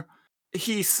were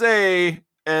he saith? Yeah,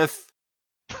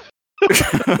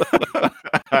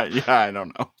 I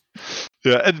don't know.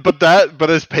 Yeah, but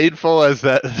as painful as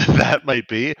that might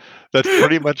be, that's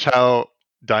pretty much how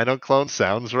Dino Clone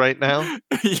sounds right now.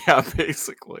 Yeah,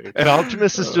 basically. And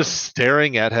Optimus is just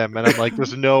staring at him, and I'm like,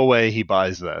 there's no way he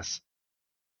buys this.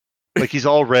 Like, he's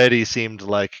already seemed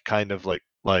like kind of like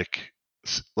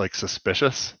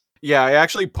suspicious. Yeah, I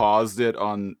actually paused it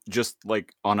on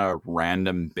a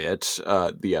random bit,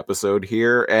 the episode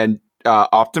here, and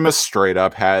Optimus straight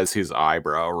up has his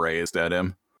eyebrow raised at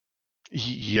him.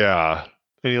 Yeah,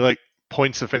 and he like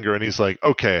points a finger and he's like,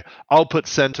 okay, I'll put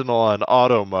Sentinel on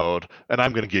auto mode, and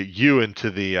I'm gonna get you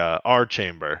into the R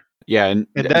chamber. Yeah, and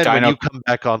then when you come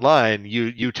back online,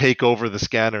 you take over the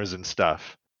scanners and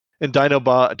stuff. And Dino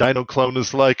Clone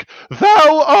is like,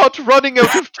 thou art running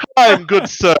out of time, good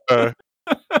sir.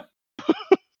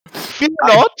 Fear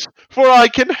not, for I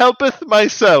can helpeth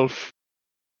myself.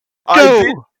 Go!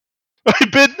 I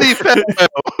bid thee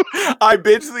farewell. I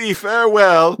bid thee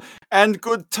farewell, and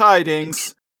good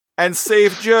tidings, and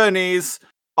safe journeys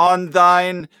on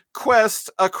thine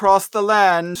quest across the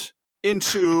land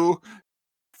into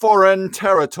foreign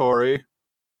territory.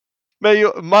 May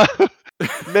your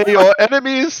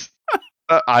enemies...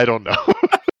 I don't know.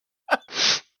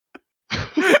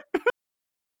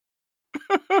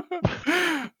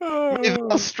 May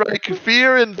thou strike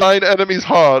fear in thine enemies'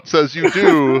 hearts as you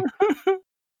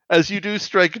do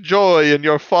strike joy in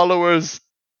your followers'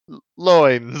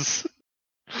 loins.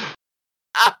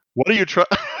 What are you trying?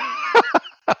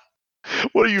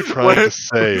 What are you trying to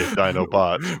say,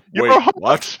 Dinobot? Wait,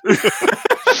 what?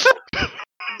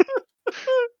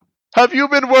 Have you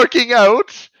been working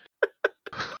out?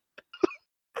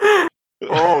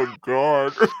 Oh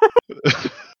God.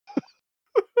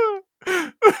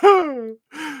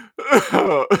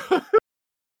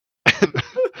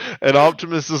 and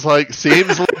Optimus is like,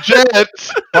 seems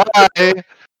legit. Bye.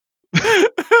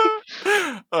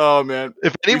 Oh man!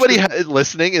 If anybody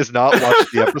listening has not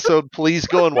watched the episode, please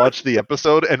go and watch the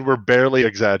episode. And we're barely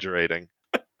exaggerating.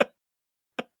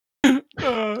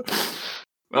 I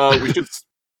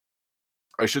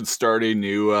should start a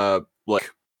new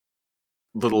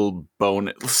little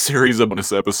series of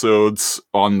bonus episodes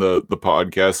on the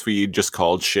podcast feed, just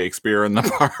called Shakespeare in the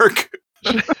Park.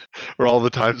 Or all the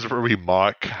times where we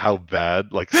mock how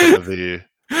bad, like, some of the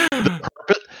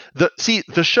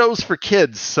show's for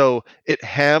kids, so it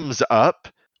hams up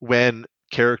when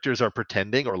characters are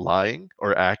pretending or lying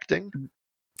or acting.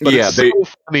 But it's so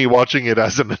funny watching it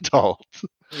as an adult.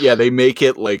 Yeah, they make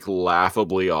it like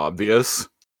laughably obvious.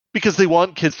 Because they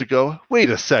want kids to go, wait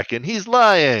a second, he's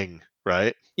lying,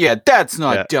 right? Yeah, that's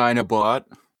not Dinobot.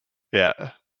 Yeah.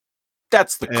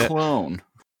 That's the clone.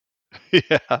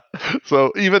 Yeah.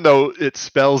 So even though it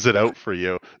spells it out for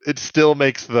you, it still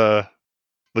makes the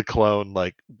clone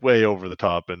like way over the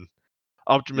top, and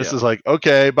Optimus is like,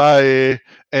 okay, bye.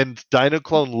 And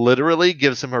Dinoclone literally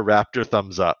gives him a raptor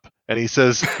thumbs up. And he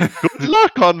says, good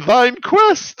luck on thine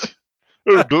quest,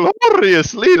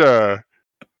 glorious leader.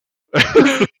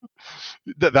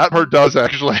 That part does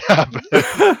actually happen.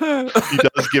 He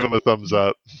does give him a thumbs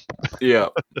up. Yeah.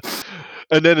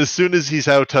 And then as soon as he's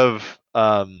out of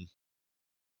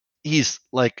he's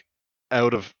like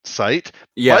out of sight.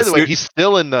 Yeah, by the way, he's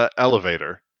still in the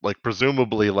elevator. Like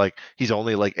presumably like he's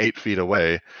only like 8 feet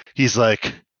away. He's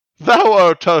like, thou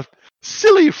art a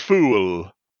silly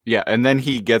fool. Yeah, and then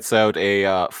he gets out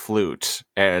a flute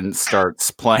and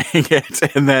starts playing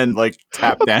it, and then like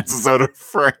tap dances out of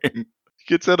frame.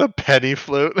 Gets out a penny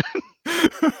flute.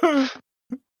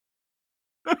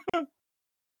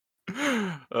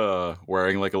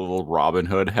 Wearing like a little Robin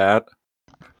Hood hat.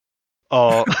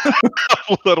 Oh,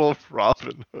 a little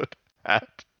Robin Hood hat.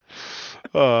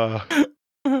 I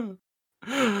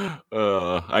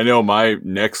know my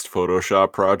next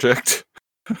Photoshop project.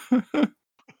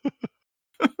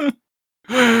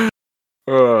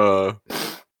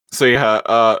 So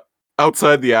yeah,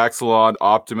 outside the Axelon,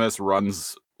 Optimus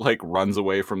runs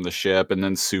away from the ship and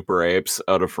then super apes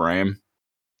out of frame.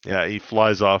 Yeah, he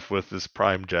flies off with his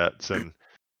prime jets, and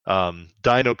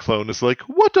Dinoclone is like,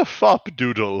 what a fop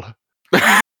doodle.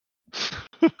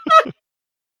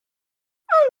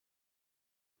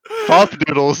 Fop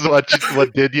doodle is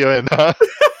what did you in, huh?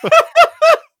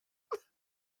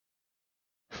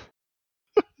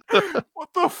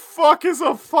 What the fuck is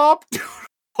a fop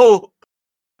doodle?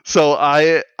 So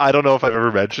I don't know if I've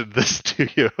ever mentioned this to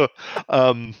you.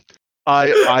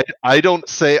 I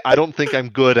don't think I'm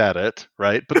good at it,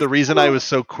 right? But the reason I was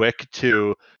so quick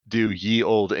to do ye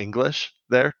old English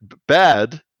there,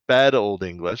 bad old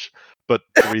English, but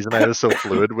the reason I was so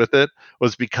fluid with it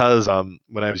was because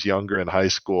when I was younger in high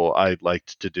school, I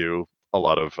liked to do a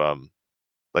lot of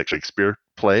like Shakespeare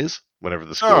plays whenever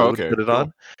the school would put it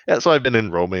on. Yeah, so I've been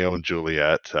in Romeo and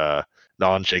Juliet,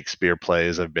 non-Shakespeare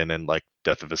plays. I've been in like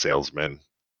Death of a Salesman,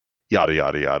 yada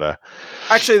yada yada.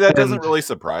 Actually, that doesn't really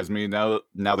surprise me now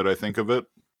that I think of it.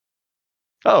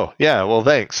 Oh yeah, well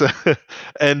thanks.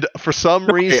 And for some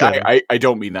reason, I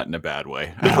don't mean that in a bad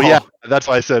way. Well, yeah, that's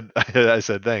why I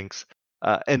said thanks.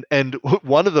 And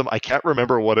one of them, I can't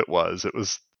remember what it was. It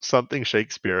was something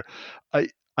Shakespeare.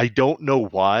 I don't know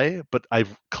why, but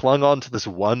I've clung on to this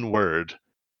one word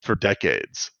for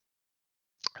decades.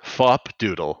 Fop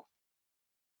doodle.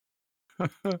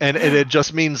 and it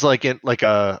just means like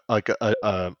a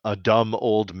dumb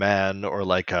old man, or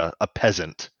like a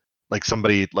peasant, like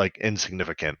somebody like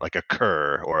insignificant, like a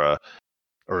cur or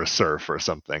a serf or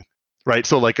something, right?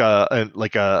 So like a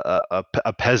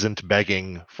peasant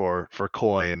begging for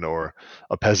coin, or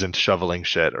a peasant shoveling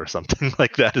shit or something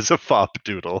like that is a fop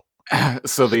doodle.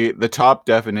 So the top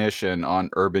definition on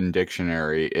Urban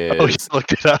Dictionary is... Oh, you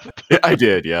looked it up? I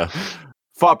did, yeah.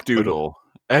 Fop doodle.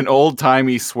 An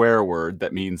old-timey swear word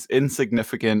that means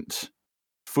insignificant,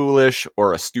 foolish,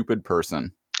 or a stupid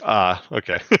person. Ah,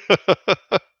 okay.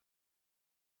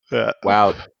 Yeah.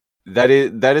 Wow. That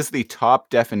is the top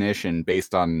definition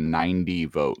based on 90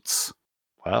 votes.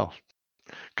 Wow.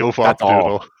 Go Fop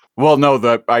doodle. Well,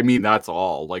 no, I mean that's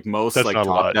all. Like most that's like not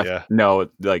top a lot, yeah. No,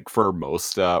 like for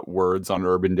most words on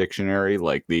Urban Dictionary,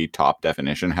 like the top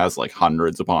definition has like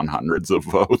hundreds upon hundreds of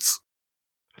votes.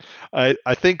 I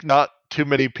think not too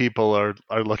many people are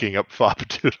looking up Fop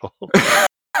doodle.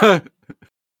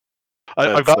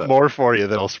 I've got more for you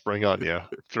that'll spring on you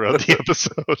throughout the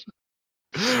episode.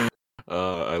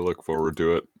 I look forward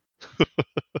to it.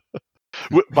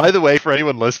 By the way, for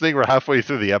anyone listening, we're halfway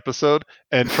through the episode,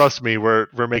 and trust me, we're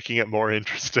making it more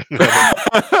interesting than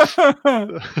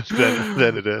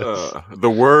it is.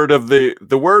 The word of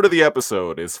the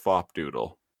episode is fop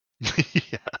doodle.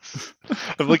 Yes,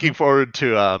 I'm looking forward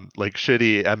to like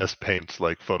shitty MS Paint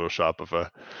like Photoshop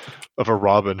of a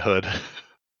Robin Hood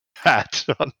hat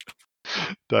on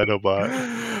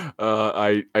Dinobot.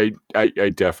 I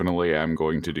definitely am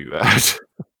going to do that.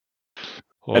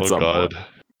 Oh God.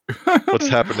 What's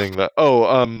happening?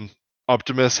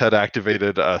 Optimus had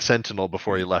activated Sentinel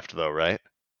before he left, though, right?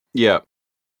 Yeah.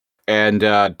 And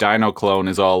Dinoclone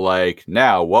is all like,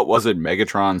 now, what was it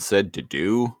Megatron said to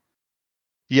do?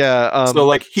 Yeah. So,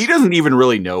 like, he doesn't even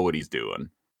really know what he's doing.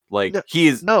 Like,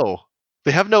 No,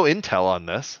 they have no intel on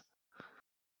this.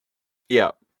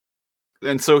 Yeah.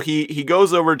 And so he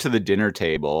goes over to the dinner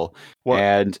table,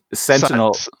 and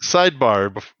Sentinel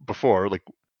sidebar before, like,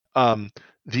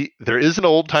 there is an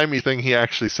old timey thing he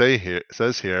actually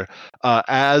says here.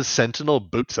 As Sentinel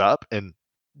boots up and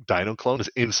Dino Clone is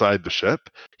inside the ship,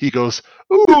 he goes,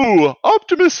 "Ooh,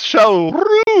 Optimus shall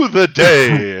rue the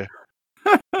day."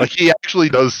 Like, he actually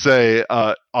does say,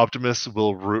 Optimus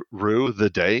will rue the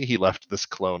day he left this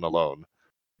clone alone.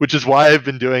 Which is why I've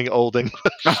been doing old English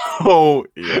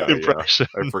impressions.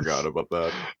 Yeah. I forgot about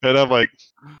that. And I'm like,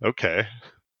 okay.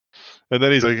 And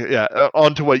then he's like, yeah,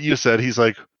 on to what you said. He's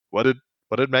like, what did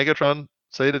Megatron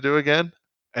say to do again?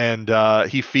 And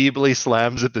he feebly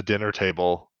slams at the dinner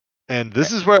table. And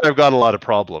this is where I've got a lot of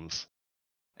problems.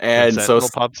 And Sentinel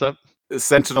pops up.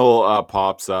 Sentinel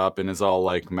pops up and is all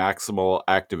like maximal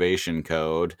activation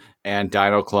code, and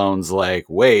Dino Clone's like,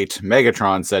 wait,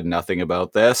 Megatron said nothing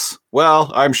about this.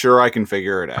 Well, I'm sure I can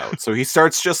figure it out. So he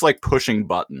starts just like pushing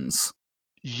buttons.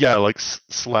 Yeah, like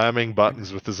slamming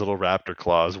buttons with his little raptor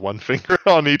claws, one finger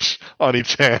on each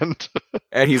hand.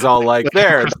 And he's all like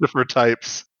there, Christopher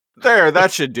types. There,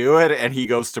 that should do it. And he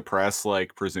goes to press,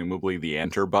 like, presumably the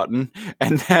enter button,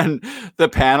 and then the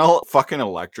panel fucking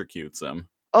electrocutes him.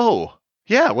 Oh,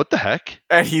 yeah, what the heck?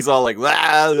 And he's all like,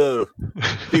 ah.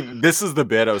 This is the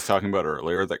bit I was talking about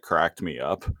earlier that cracked me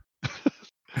up.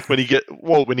 when he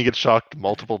gets shocked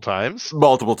multiple times?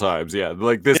 Multiple times, yeah.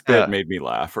 Like, this bit made me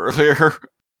laugh earlier.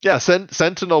 Yeah,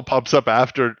 Sentinel pops up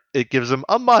after it gives him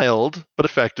a mild but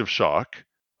effective shock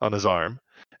on his arm.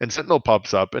 And Sentinel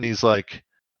pops up and he's like,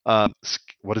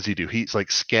 what does he do? He's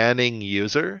like scanning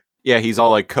user. Yeah, he's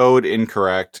all like, code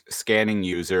incorrect, scanning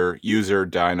user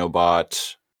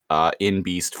Dinobot in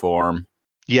beast form.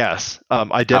 Yes,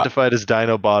 identified as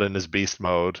Dinobot in his beast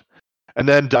mode. And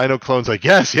then Dino Clone's like,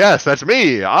 yes, that's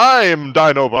me. I'm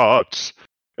Dinobot.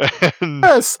 And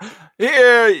yes,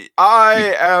 here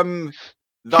I am.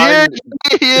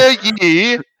 Hear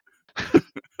ye.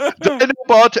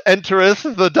 Dinobot entereth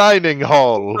the dining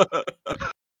hall.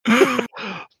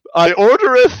 I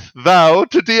ordereth thou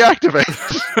to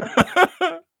deactivate.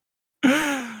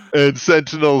 And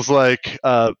Sentinel's like,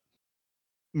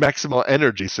 maximal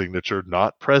energy signature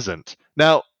not present.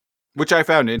 Now, which I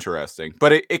found interesting,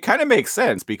 but it kind of makes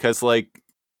sense because, like,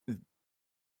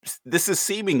 this is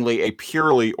seemingly a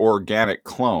purely organic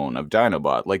clone of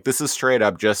Dinobot. Like, this is straight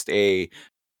up just a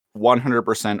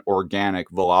 100% organic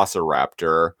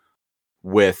Velociraptor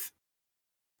with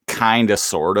kind of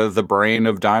sort of the brain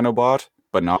of Dinobot,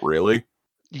 but not really.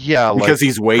 Yeah, because like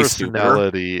he's way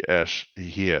personality-ish.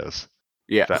 He is.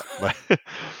 Yeah.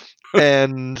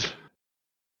 And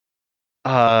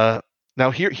now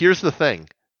here's the thing.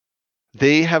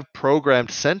 They have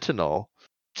programmed Sentinel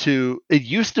to... It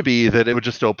used to be that it would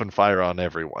just open fire on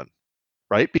everyone,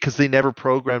 right? Because they never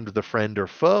programmed the friend or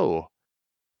foe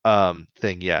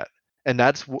thing yet. And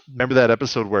that's... Remember that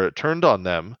episode where it turned on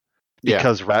them?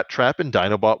 Because Rat Trap and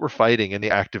Dinobot were fighting and they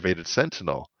activated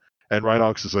Sentinel. And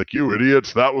Rhinox is like, you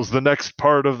idiots, that was the next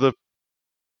part of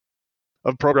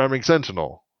programming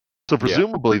Sentinel. So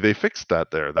presumably they fixed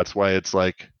that there. That's why it's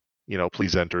like,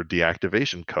 please enter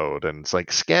deactivation code. And it's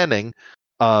like scanning,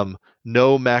 no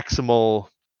maximal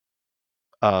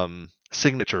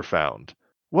signature found.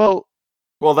 Well,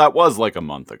 that was like a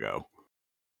month ago.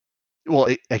 Well,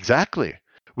 exactly.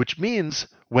 Which means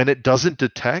when it doesn't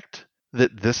detect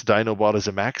that this Dinobot is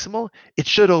a maximal, it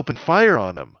should open fire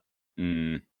on him.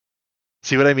 Mm.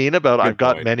 See what I mean about Good I've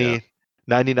got point, many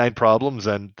 99 problems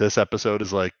and this episode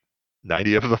is like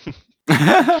 90 of them.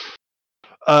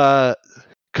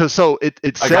 Cause so it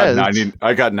says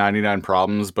I got 99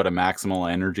 problems, but a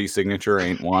maximal energy signature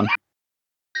ain't one.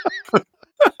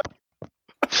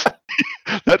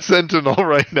 That Sentinel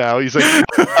right now, he's like,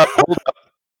 hold up.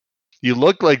 You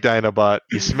look like Dinobot,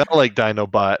 you smell like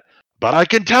Dinobot, but I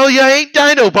can tell you ain't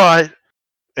Dinobot.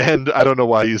 And I don't know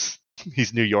why he's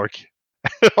New York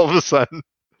all of a sudden.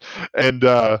 And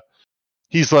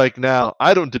he's like, now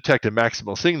I don't detect a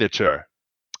maximal signature,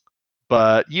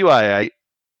 but you I.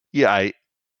 But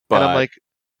and I'm like,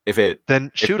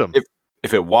 then shoot him.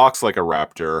 If it walks like a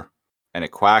raptor and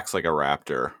it quacks like a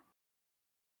raptor,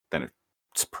 then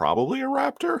it's probably a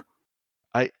raptor.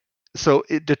 So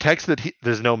it detects that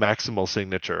there's no maximal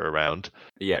signature around.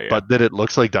 Yeah. But that it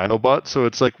looks like Dinobot, so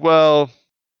it's like, well,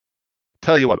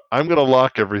 tell you what, I'm gonna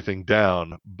lock everything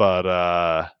down,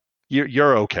 but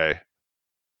you're okay.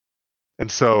 And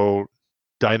so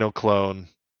Dino Clone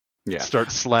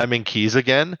starts slamming keys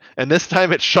again, and this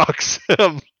time it shocks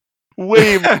him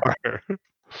way more.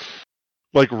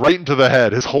 Like right into the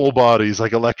head. His whole body's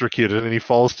like electrocuted and he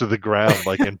falls to the ground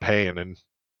like in pain, and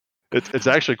it's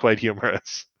actually quite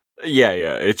humorous. Yeah.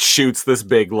 It shoots this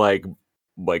big like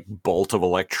like bolt of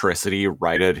electricity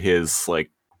right at his like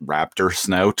raptor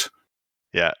snout.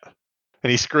 Yeah.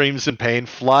 And he screams in pain,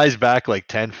 flies back like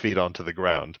 10 feet onto the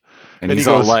ground. And he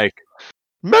goes like,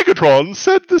 Megatron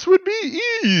said this would be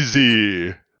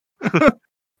easy.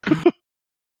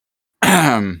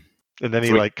 And then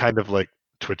he kind of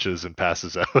twitches and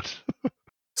passes out.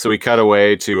 So we cut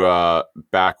away to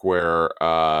back where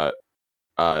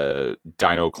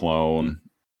Dino Clone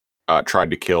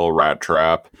tried to kill Rat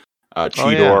Trap.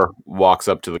 Cheetor walks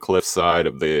up to the cliffside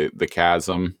of the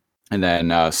chasm, and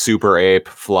then Super Ape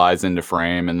flies into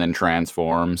frame and then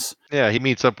transforms. Yeah, he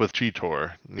meets up with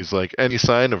Cheetor. He's like, any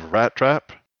sign of Rat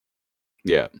Trap?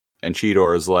 Yeah, and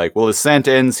Cheetor is like, well, his scent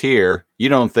ends here. You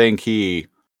don't think he...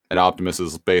 And Optimus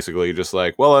is basically just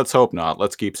like, well, let's hope not.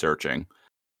 Let's keep searching.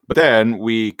 But then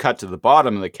we cut to the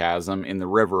bottom of the chasm in the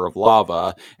river of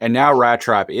lava, and now Rat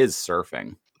Trap is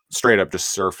surfing. Straight up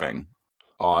just surfing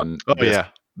on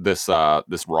this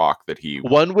rock that he...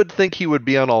 One would think he would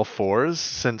be on all fours,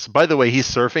 since, by the way,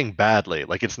 he's surfing badly.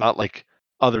 Like, it's not like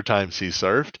other times he's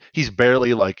surfed. He's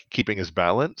barely, keeping his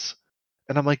balance.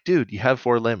 And I'm like, dude, you have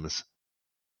 4 limbs.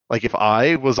 Like, if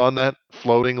I was on that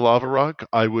floating lava rock,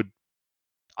 I would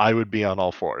be on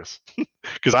all fours.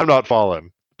 Because I'm not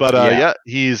falling. But,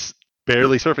 he's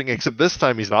barely surfing, except this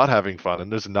time he's not having fun, and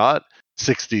there's not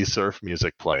 60s surf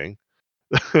music playing.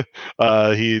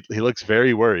 He looks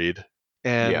very worried.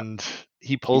 And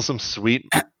he pulls some sweet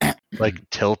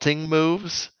tilting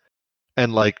moves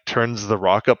and turns the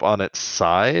rock up on its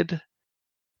side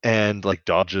and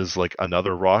dodges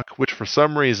another rock, which for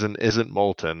some reason isn't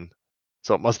molten,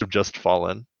 so it must have just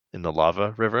fallen in the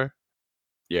lava river.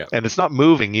 Yeah. And it's not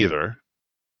moving either.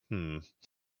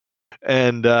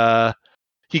 And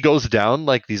he goes down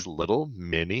these little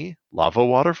mini lava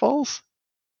waterfalls,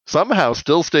 somehow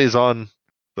still stays on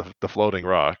the floating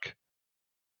rock,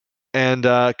 and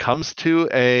comes to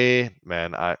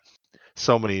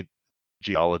so many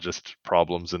geologist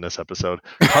problems in this episode.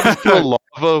 Comes to a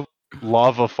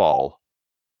lava fall,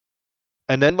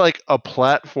 and then a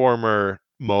platformer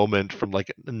moment from a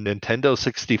Nintendo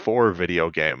 64 video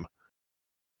game,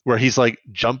 where he's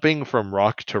jumping from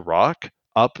rock to rock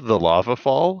up the lava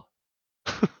fall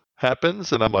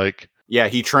happens, and I'm like, yeah,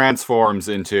 he transforms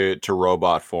into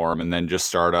robot form and then just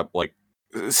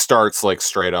starts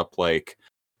straight up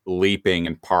leaping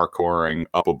and parkouring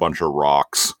up a bunch of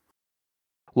rocks.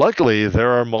 Luckily,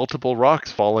 there are multiple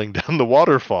rocks falling down the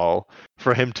waterfall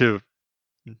for him to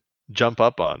jump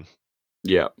up on.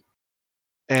 Yeah.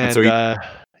 And so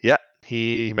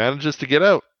he manages to get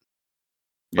out.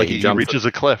 Yeah, he reaches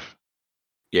a cliff.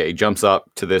 Yeah, he jumps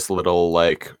up to this little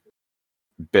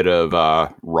bit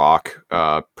of rock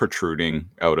protruding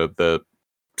out of the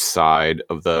side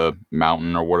of the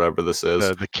mountain or whatever this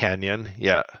is. The canyon.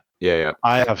 Yeah. Yeah.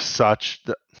 I have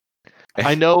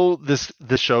I know this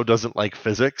show doesn't like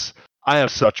physics. I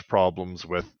have such problems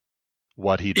with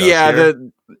what he does.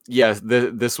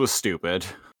 This was stupid.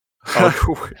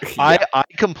 I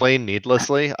complain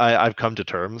needlessly. I've come to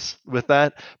terms with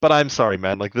that, but I'm sorry,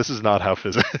 man. This is not how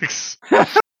physics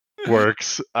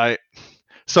works.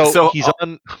 So he's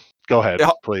on. Go ahead,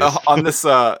 please. On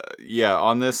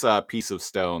this piece of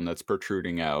stone that's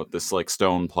protruding out, this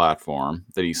stone platform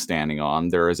that he's standing on,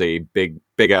 there is a big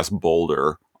ass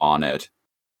boulder on it.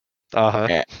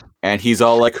 And he's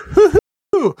all like,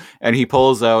 hoo-hoo! And he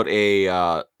pulls out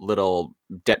a little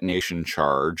detonation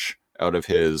charge out of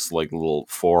his like little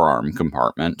forearm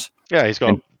compartment. Yeah, he's got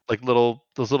And- like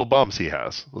those little bombs he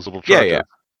has. Those little charges.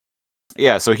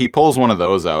 Yeah, so he pulls one of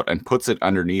those out and puts it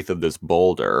underneath of this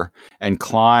boulder and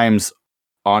climbs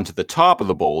onto the top of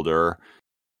the boulder,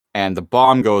 and the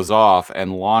bomb goes off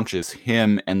and launches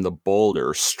him and the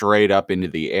boulder straight up into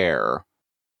the air,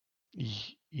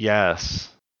 Yes.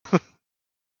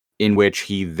 in which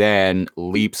he then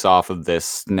leaps off of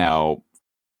this now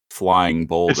flying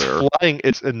boulder. It's flying.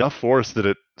 It's enough force that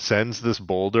it sends this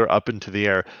boulder up into the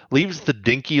air, leaves the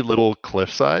dinky little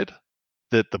cliffside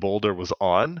that the boulder was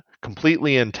on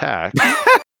completely intact,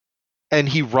 and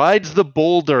he rides the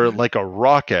boulder like a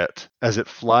rocket as it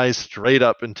flies straight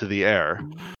up into the air.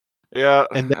 Yeah.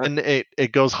 And then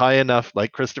it goes high enough,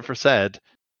 like Christopher said,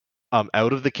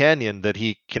 out of the canyon that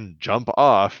he can jump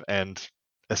off and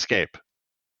escape.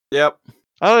 Yep.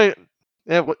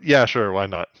 Yeah, sure, why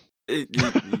not?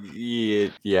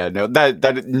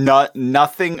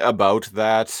 Nothing about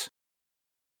that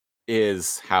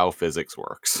is how physics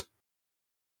works.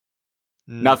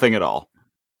 Nothing at all.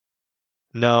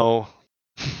 No.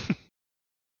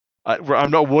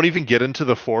 Won't even get into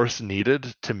the force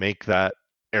needed to make that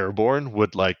airborne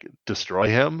would like destroy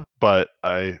him,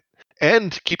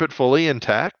 and keep it fully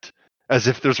intact as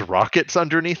if there's rockets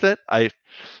underneath it. I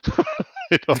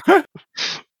don't,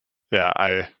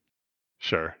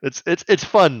 sure. It's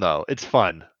fun though. It's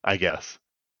fun, I guess.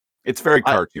 It's very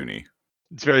cartoony.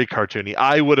 It's very cartoony.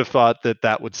 I would have thought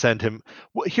that would send him.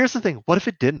 Here's the thing. What if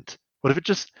it didn't? What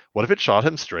if it shot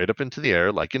him straight up into the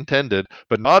air like intended,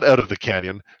 but not out of the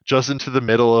canyon, just into the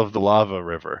middle of the lava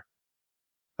river?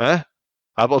 Huh?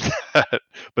 How about that?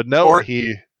 But no,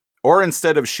 or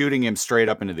instead of shooting him straight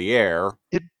up into the air,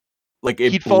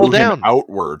 he'd fall down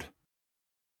outward.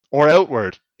 Or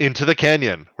outward into the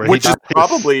canyon. Which is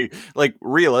probably,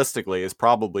 realistically, is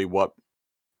probably what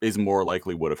is more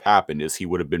likely would have happened, is he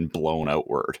would have been blown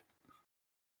outward.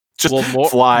 Just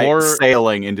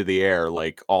sailing into the air,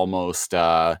 almost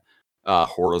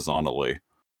horizontally.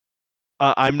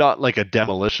 I'm not a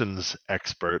demolitions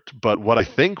expert, but what I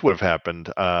think would have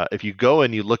happened, if you go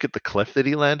and you look at the cliff that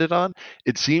he landed on,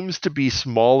 it seems to be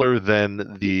smaller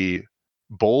than the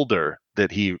boulder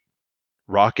that he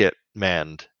rocket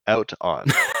manned out on.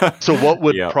 So what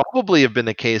would probably have been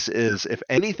the case is, if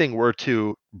anything were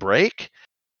to break,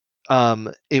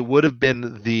 it would have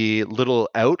been the little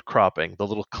outcropping, the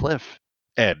little cliff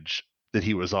edge that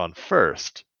he was on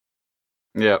first.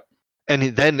 Yep.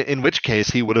 And then, in which case,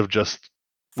 he would have just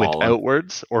went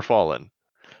outwards or fallen.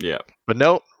 Yeah. But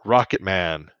no, Rocket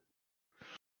Man.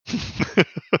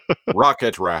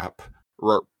 Rocket rap.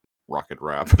 Rocket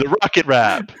rap. The rocket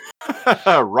rap.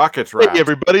 Rocket rap. Hey,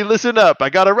 everybody, listen up. I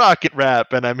got a rocket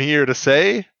rap, and I'm here to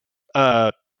say,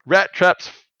 Rat Trap's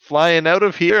flying out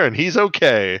of here, and he's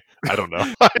okay. I don't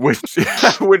know. which,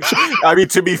 I mean,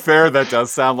 to be fair, that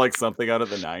does sound like something out of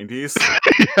the 90s.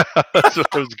 Yeah, that's what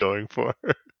I was going for.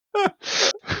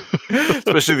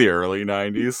 Especially the early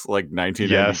 90s,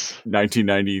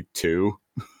 1992.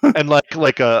 And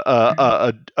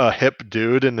a hip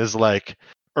dude in his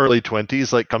early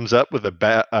 20s comes up with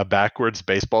a backwards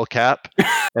baseball cap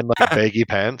and baggy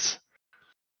pants.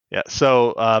 Yeah,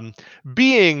 so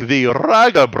being the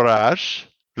ragabrash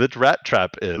that Rat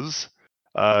Trap is,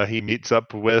 he meets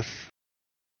up with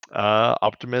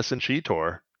Optimus and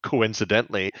Cheetor.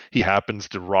 Coincidentally, he happens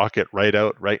to rocket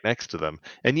right next to them.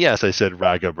 And yes, I said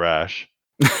ragabrash.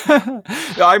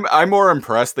 I'm more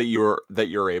impressed that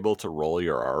you're able to roll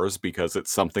your R's, because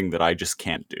it's something that I just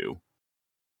can't do.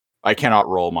 I cannot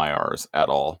roll my R's at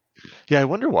all. Yeah, I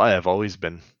wonder why I've always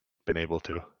been able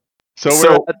to. So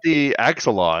we're at the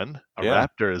Axelon. A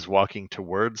raptor is walking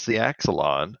towards the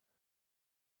Axelon,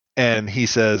 and he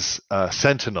says,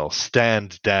 "Sentinel,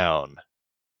 stand down."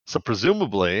 So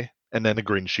presumably, and then a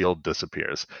green shield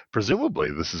disappears.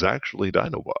 Presumably, this is actually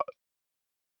Dinobot.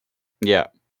 Yeah.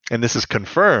 And this is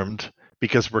confirmed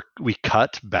because we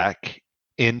cut back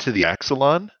into the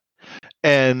Axelon,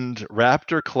 and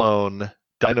Raptor clone,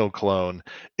 Dino clone,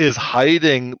 is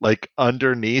hiding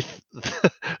underneath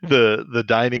the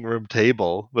dining room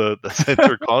table, the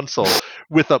center console,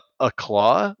 with a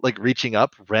claw, reaching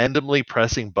up, randomly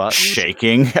pressing buttons.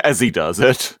 Shaking as he does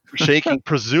it. Shaking,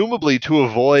 presumably to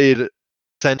avoid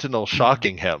Sentinel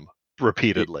shocking him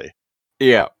repeatedly.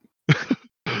 Yeah.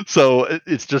 So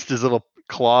it's just his little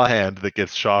claw hand that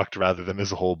gets shocked rather than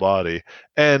his whole body.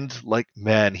 And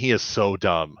man, he is so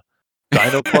dumb.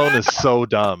 Dino Clone is so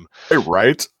dumb.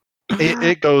 Right?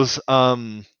 It goes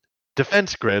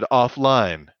defense grid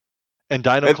offline. And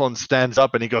Dino Clone stands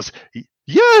up and he goes,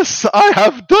 "Yes, I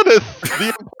have done it!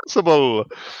 The impossible!"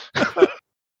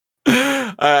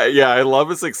 Yeah, I love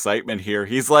his excitement here.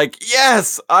 He's like,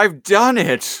 "Yes, I've done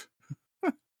it!"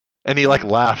 And he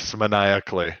laughs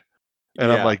maniacally.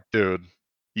 And I'm like, dude,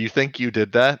 you think you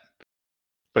did that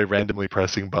by randomly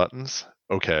pressing buttons?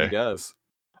 Okay. He does.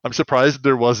 I'm surprised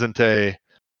there wasn't a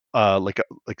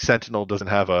Sentinel doesn't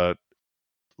have a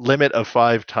limit of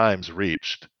 5 times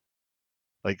reached.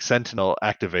 Sentinel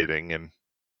activating and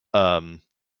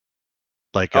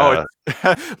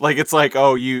it's like,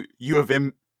 oh, you have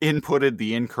inputted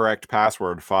the incorrect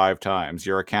password 5 times.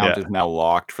 Your account is now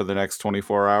locked for the next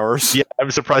 24 hours. Yeah,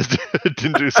 I'm surprised it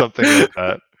didn't do something like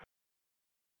that.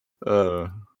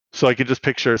 So I could just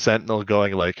picture Sentinel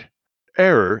going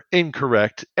error,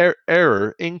 incorrect,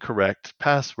 error, incorrect,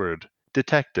 password,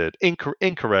 detected,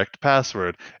 incorrect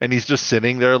password. And he's just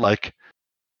sitting there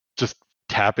just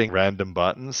tapping random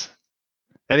buttons.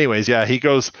 Anyways, yeah, he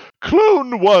goes,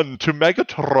 "Clone 1 to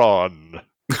Megatron.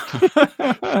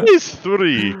 Phase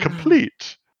 3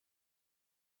 complete."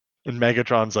 And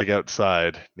Megatron's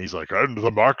outside. And he's like, "And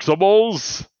the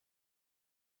Maximals?"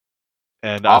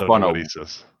 And I don't know what he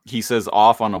says. He says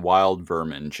off on a wild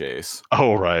vermin chase.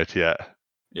 Oh, right, yeah.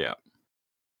 Yeah.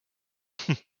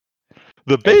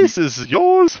 The base is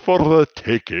yours for the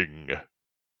taking.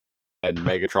 And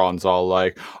Megatron's all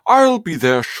like, I'll be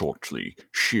there shortly.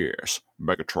 Cheers.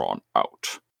 Megatron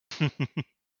out.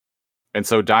 And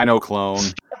so Dino Clone...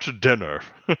 Start dinner.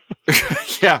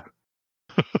 Yeah.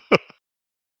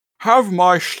 Have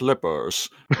my slippers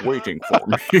waiting for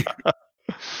me.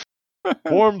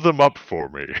 Warm them up for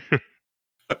me.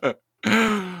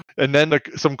 And then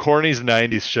some corny's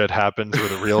 90s shit happens where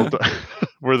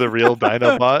the real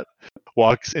Dinobot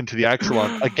walks into the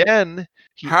Axelon. Again,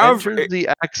 he enters the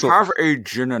Axelon. Have a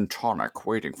gin and tonic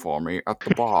waiting for me at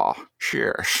the bar.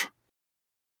 Cheers.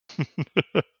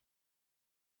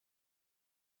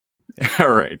 All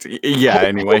right. Yeah,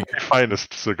 anyway.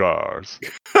 Finest cigars.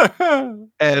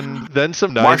 And then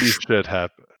some 90s shit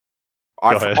happened.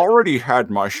 I've already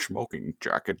had my smoking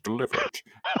jacket delivered.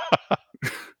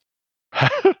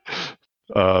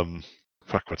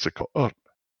 Fuck, what's it called?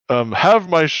 Have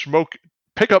my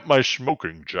pick up my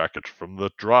smoking jacket from the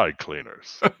dry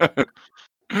cleaners.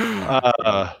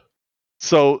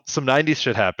 So some 90s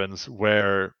shit happens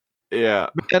where... Yeah.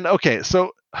 And okay,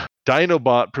 so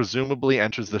Dinobot presumably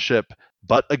enters the ship,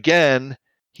 but again,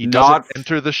 he doesn't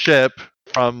enter the ship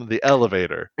from the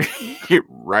elevator.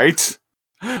 Right?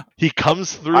 He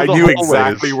comes through the hallways. I knew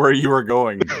exactly where you were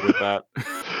going with that.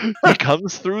 He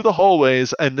comes through the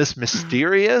hallways, and this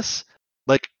mysterious,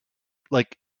 like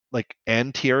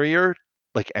anterior,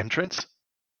 entrance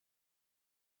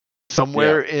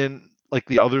somewhere in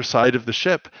the other side of the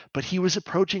ship, but he was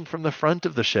approaching from the front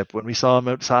of the ship when we saw him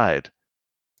outside.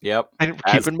 Yep. And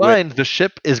keep in mind, the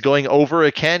ship is going over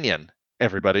a canyon,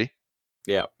 everybody.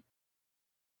 Yep.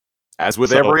 As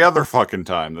with every other fucking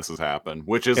time this has happened,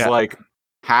 which is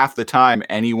half the time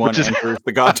anyone enters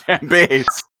the goddamn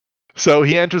base. So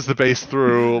he enters the base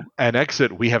through an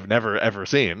exit we have never, ever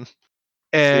seen.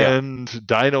 And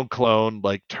Dino Clone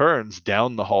turns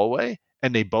down the hallway,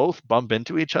 and they both bump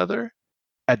into each other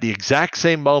at the exact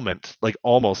same moment,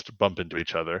 almost bump into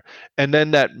each other. And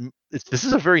then this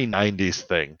is a very 90s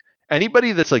thing.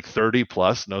 Anybody that's 30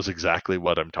 plus knows exactly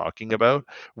what I'm talking about,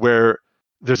 where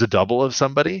there's a double of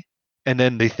somebody, and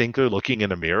then they think they're looking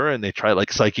in a mirror, and they try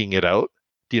psyching it out.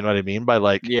 Do you know what I mean? By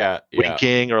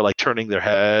winking or turning their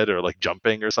head or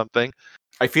jumping or something.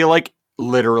 I feel like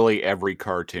literally every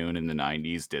cartoon in the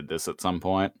 90s did this at some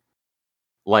point.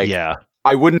 I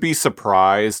wouldn't be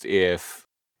surprised if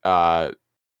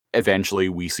eventually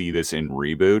we see this in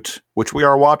Reboot, which we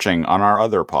are watching on our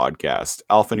other podcast,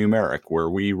 Alphanumeric, where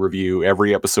we review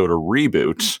every episode of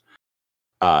Reboot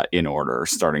in order,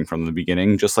 starting from the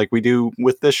beginning, just like we do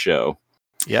with this show.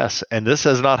 Yes, and this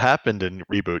has not happened in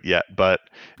Reboot yet, but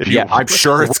I'm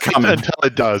sure it's coming until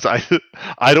it does. I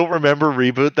don't remember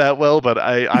Reboot that well, but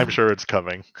I'm sure it's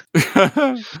coming.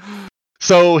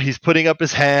 So he's putting up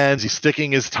his hands, he's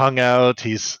sticking his tongue out,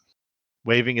 he's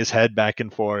waving his head back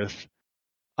and forth,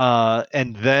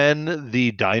 and then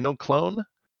the Dino Clone,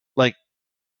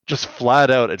 just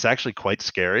flat out, it's actually quite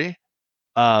scary.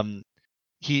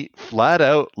 He flat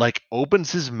out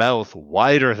opens his mouth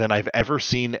wider than I've ever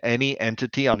seen any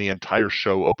entity on the entire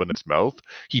show open its mouth.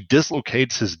 He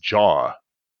dislocates his jaw.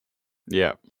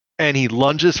 Yeah. And he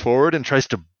lunges forward and tries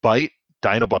to bite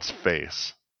Dinobot's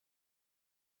face.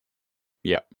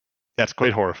 Yeah. That's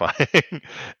quite horrifying.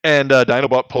 And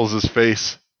Dinobot pulls his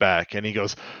face back and he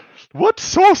goes, "What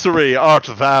sorcery art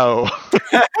thou?"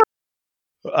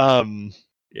 Yeah,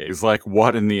 he's like,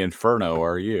 "What in the inferno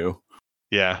are you?"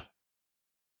 Yeah.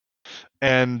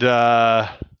 And go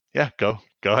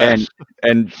ahead.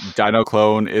 And Dino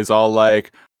Clone is all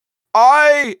like,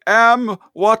 "I am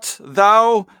what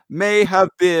thou may have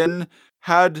been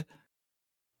had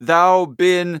thou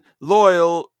been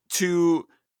loyal to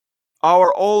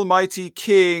our almighty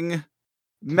king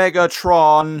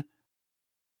Megatron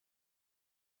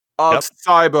of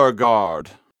Cyberguard."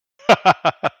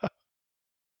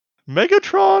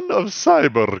 Megatron of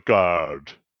Cyberguard.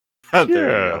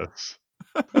 Yes.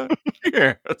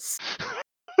 Yes.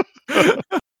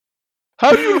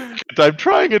 How do you like it? I'm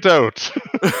trying it out. So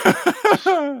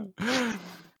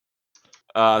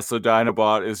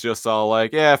Dinobot is just all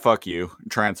like, "Yeah, fuck you,"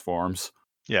 transforms.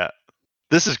 Yeah.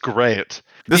 This is great.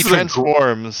 He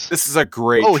transforms. This is a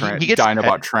great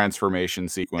Dinobot transformation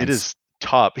sequence. It is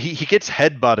top. He gets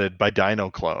headbutted by Dino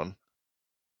Clone.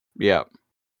 Yeah.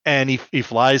 And he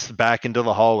flies back into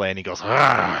the hallway and he goes,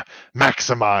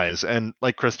 maximize. And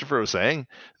like Christopher was saying,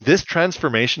 this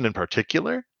transformation in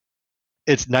particular,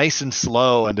 it's nice and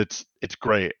slow and it's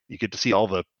great. You get to see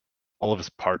all of his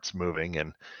parts moving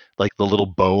and the little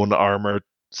bone armor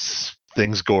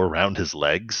things go around his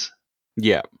legs.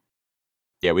 Yeah.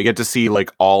 Yeah, we get to see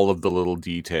all of the little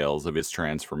details of his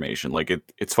transformation.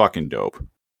 It's fucking dope.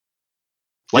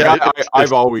 Like Yeah,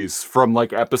 I've always, from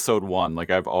like episode 1,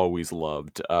 like I've always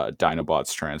loved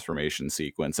Dinobot's transformation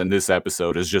sequence, and this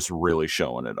episode is just really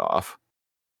showing it off.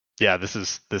 Yeah, this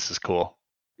is cool.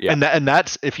 Yeah. And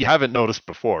that's, if you haven't noticed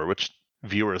before, which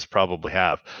viewers probably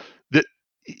have, that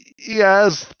he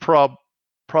has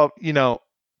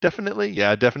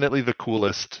definitely the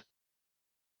coolest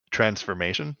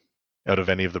transformation out of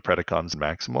any of the Predacons and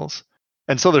Maximals.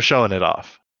 And so they're showing it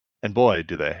off. And boy,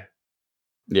 do they.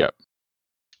 Yeah.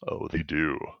 Oh, they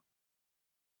do.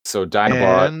 So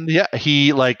Dinobot, and yeah,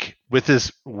 he, like, with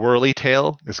his whirly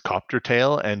tail, his copter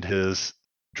tail, and his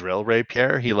drill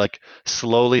rapier, he like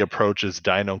slowly approaches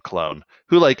Dino Clone,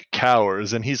 who like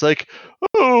cowers, and he's like,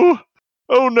 oh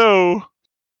no,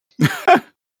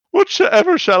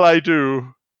 whatever shall I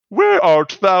do? Where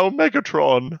art thou,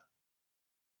 Megatron?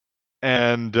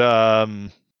 And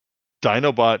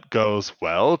Dinobot goes,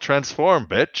 well, transform,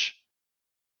 bitch.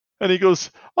 And he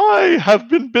goes, I have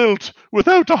been built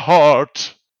without a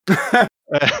heart.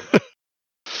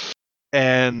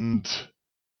 And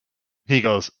he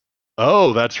goes,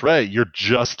 oh, that's right, you're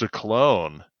just a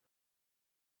clone.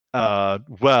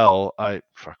 Well,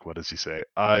 what does he say?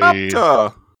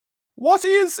 Raptor! What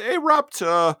is a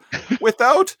raptor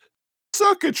without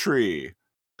circuitry?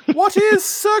 What is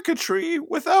circuitry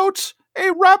without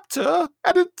a raptor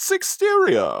and its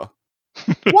exterior?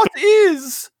 What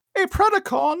is a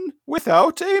Predacon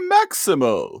without a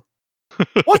Maximal?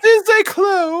 What is a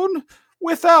clone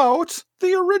without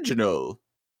the original?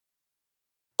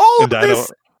 All of this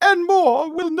and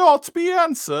more will not be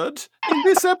answered in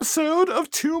this episode of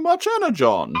Too Much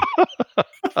Energon.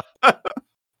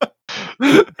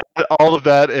 All of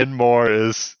that and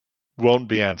more won't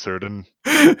be answered. And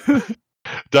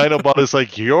Dinobot is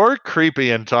like, you're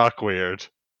creepy and talk weird.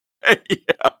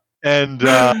 Yeah. And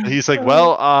he's like,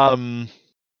 well,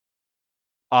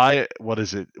 what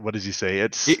is it? What does he say?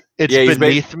 It's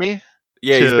beneath me.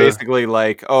 Yeah, he's basically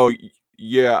like, oh,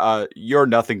 yeah, you're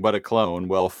nothing but a clone.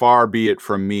 Well, far be it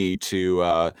from me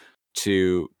to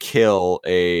kill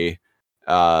a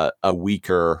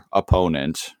weaker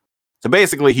opponent. So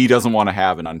basically, he doesn't want to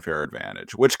have an unfair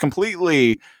advantage, which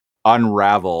completely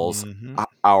unravels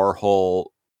our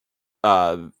whole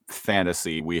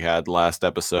fantasy we had last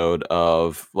episode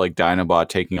of like Dinobot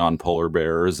taking on polar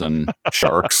bears and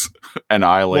sharks and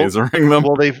eye lasering them.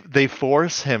 Well, they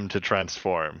force him to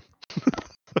transform.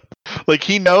 Like,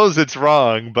 he knows it's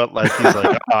wrong, but like he's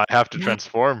like, I have to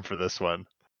transform for this one.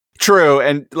 True,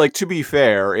 and like, to be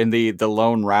fair, in the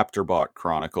Lone Raptorbot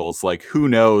Chronicles, like, who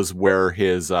knows where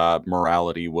his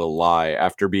morality will lie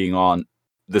after being on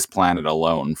this planet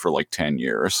alone for like 10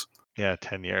 years. Yeah,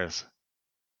 10 years.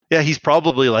 Yeah, he's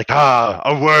probably like,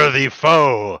 a worthy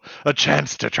foe, a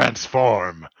chance to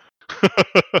transform.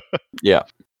 Yeah.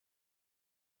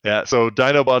 Yeah, so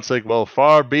Dinobot's like, well,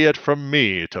 far be it from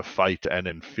me to fight an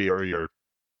inferior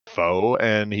foe,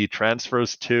 and he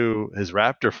transfers to his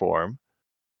raptor form,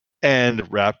 and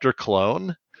Raptor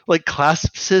Clone like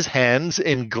clasps his hands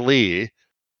in glee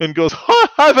and goes, ha,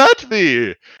 have at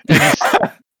thee!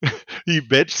 And he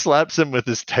bitch slaps him with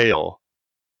his tail,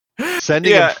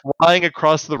 sending him flying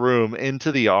across the room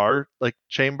into the R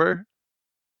chamber.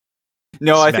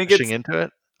 No, I think it's into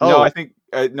it. No, I think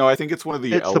it's one of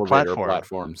the elevator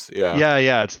platforms.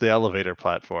 Yeah, it's the elevator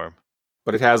platform.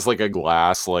 But it has like a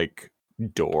glass like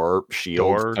door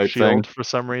shield thing for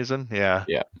some reason. Yeah.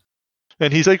 Yeah.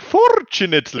 And he's like,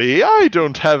 fortunately, I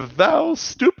don't have thou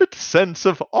stupid sense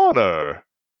of honor.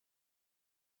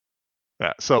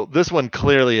 Yeah, so this one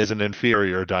clearly is an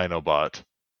inferior Dinobot.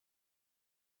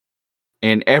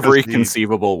 In every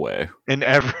conceivable way. In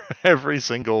every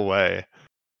single way.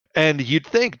 And you'd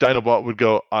think Dinobot would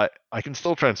go, I can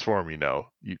still transform, you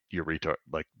retard,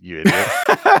 like, you idiot.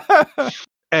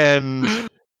 and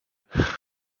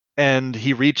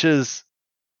he reaches.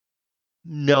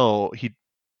 No,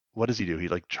 what does he do? He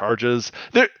like charges.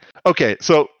 Okay,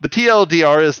 so the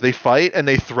TLDR is they fight and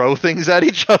they throw things at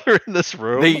each other in this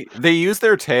room. They use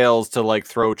their tails to like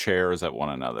throw chairs at one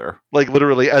another. Like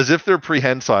literally as if they're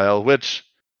prehensile, which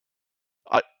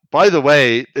by the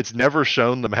way, it's never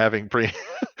shown them having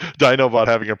Dinobot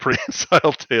having a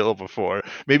prehensile tail before.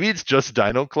 Maybe it's just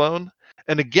Dino Clone.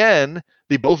 And again,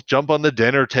 they both jump on the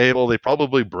dinner table. They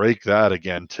probably break that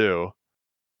again too.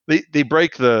 They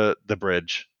break the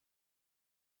bridge.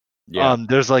 Yeah.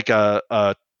 There's like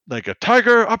a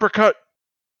tiger uppercut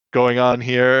going on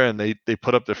here, and they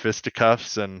put up their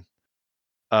fisticuffs, and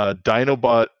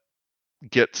Dinobot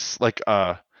gets like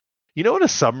in a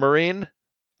submarine,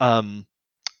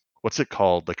 what's it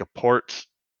called? Like a port.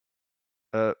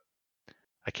 I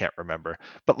can't remember,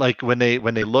 but like when they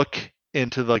look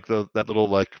into like that little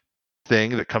like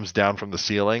thing that comes down from the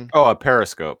ceiling. Oh, a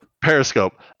periscope.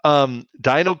 Periscope.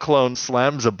 Dino Clone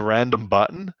slams a random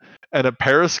button, and a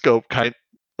periscope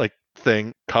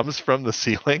thing comes from the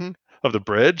ceiling of the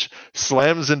bridge,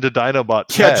 slams into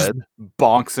Dinobot's head. Just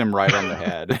bonks him right on the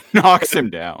head, knocks him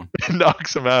down.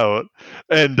 Knocks him out.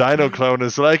 And Dino Clone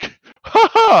is like, "Ha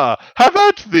ha! Have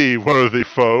at thee, worthy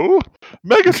foe!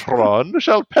 Megatron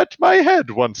shall pet my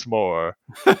head once more."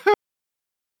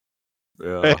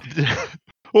 Yeah.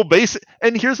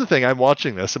 And here's the thing, I'm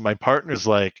watching this, and my partner's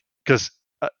like, because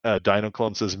Dino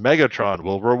Clone says, Megatron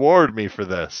will reward me for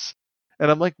this.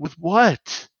 And I'm like, with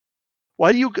what?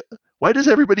 Why does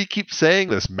everybody keep saying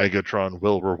this? Megatron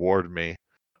will reward me.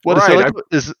 What right,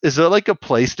 is there like a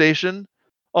PlayStation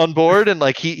on board, and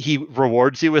like he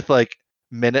rewards you with like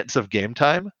minutes of game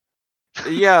time?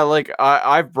 Yeah, like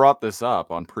I've brought this up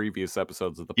on previous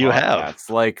episodes of the podcast. You have.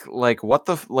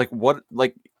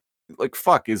 Like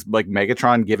fuck, is like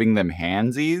Megatron giving them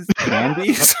candies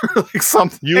or like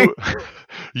something?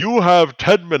 You have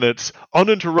 10 minutes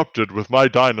uninterrupted with my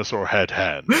dinosaur head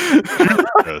hand.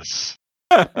 Yes.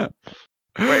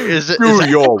 Wait, is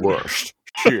your worst.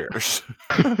 Cheers.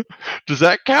 Does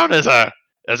that count as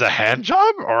a hand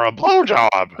job or a blow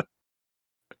job?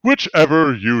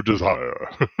 Whichever you desire.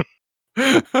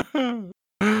 I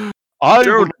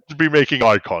will not be making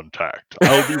eye contact.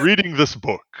 I'll be reading this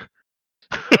book.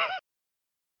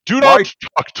 Do not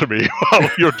talk to me while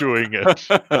you're doing it.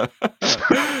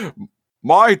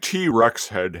 My T-Rex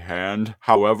head hand,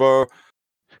 however,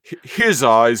 his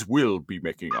eyes will be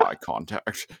making eye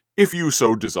contact, if you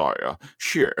so desire.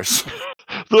 Cheers.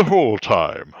 The whole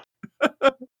time.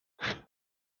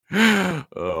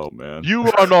 Oh, man.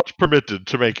 You are not permitted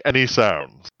to make any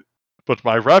sounds, but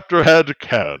my raptor head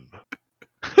can.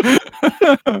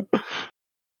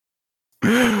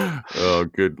 Oh,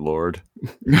 good lord.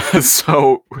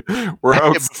 So we're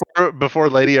out before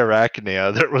Lady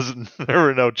Arachnia, there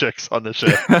were no chicks on the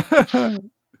ship.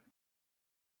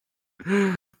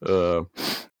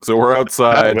 So we're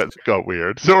outside. It got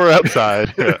weird. So we're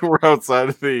outside. Yeah. We're outside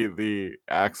of the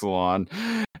Axelon,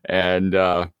 and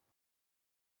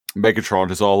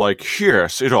Megatron is all like,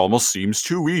 "Yes, it almost seems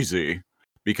too easy,"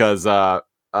 because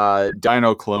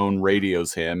Dino Clone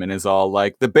radios him and is all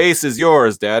like, "The base is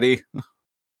yours, Daddy."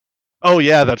 Oh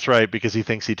yeah, that's right, because he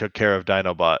thinks he took care of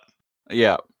Dinobot.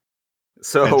 Yeah.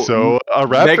 So a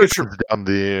raptor comes down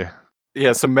the.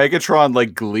 Yeah, so Megatron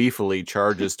like gleefully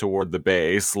charges toward the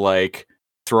base, like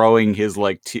throwing his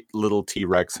like little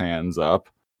T-Rex hands up.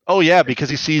 Oh yeah, because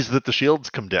he sees that the shields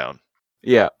come down.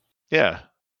 Yeah. Yeah.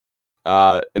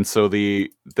 And so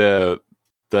the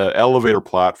elevator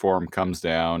platform comes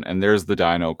down, and there's the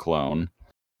Dino Clone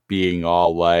being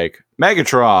all like,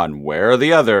 "Megatron, where are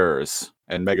the others?"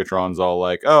 And Megatron's all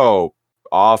like, "Oh,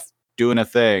 off doing a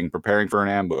thing, preparing for an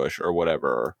ambush or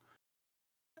whatever."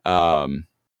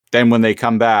 Then when they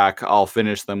come back, I'll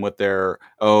finish them with their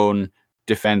own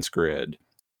defense grid.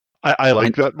 I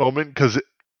like that moment because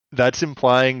that's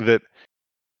implying that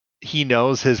he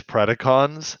knows his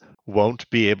Predacons won't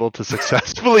be able to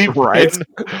successfully win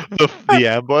the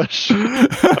ambush.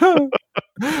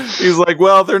 He's like,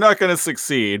 well, they're not going to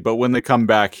succeed, but when they come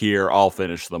back here, I'll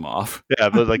finish them off. Yeah,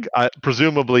 but like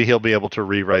presumably he'll be able to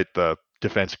rewrite the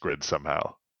defense grid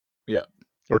somehow. Yeah.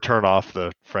 Or turn off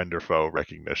the friend or foe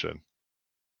recognition.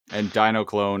 And Dino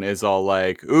Clone is all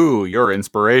like, "Ooh, your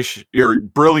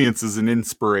brilliance is an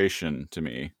inspiration to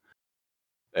me."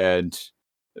 And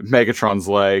Megatron's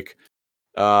like,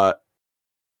 "Oh,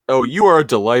 you are a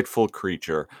delightful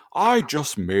creature. I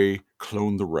just may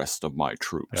clone the rest of my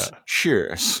troops. Yeah.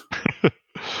 Cheers."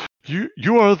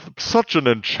 You are such an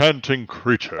enchanting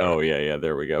creature. Oh yeah,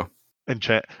 there we go.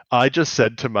 I just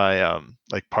said to my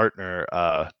partner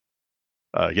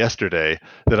yesterday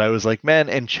that I was like, man,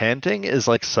 enchanting is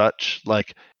like such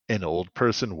like an old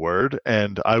person word,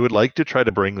 and I would like to try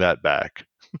to bring that back,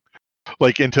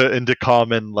 like into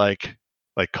common like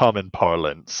common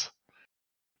parlance.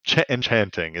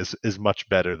 Enchanting is much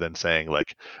better than saying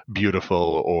like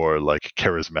beautiful or like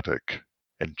charismatic.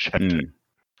 Enchanting.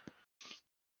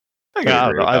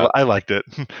 I liked it.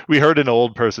 We heard an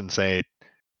old person say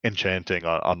enchanting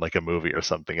on like a movie or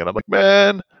something, and I'm like,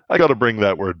 man, I got to bring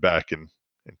that word back in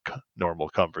normal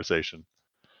conversation.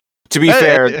 To be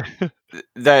fair,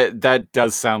 that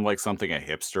does sound like something a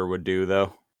hipster would do,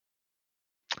 though.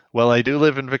 Well, I do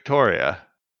live in Victoria,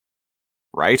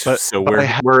 right? So we're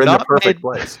in the perfect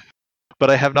place.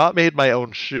 But I have not made my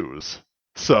own shoes,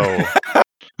 so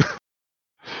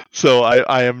so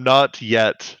I am not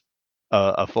yet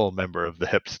a full member of the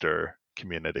hipster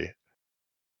community.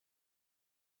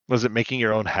 Was it making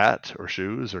your own hat or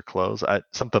shoes or clothes?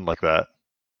 Something like that.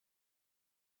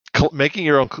 Making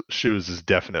your own shoes is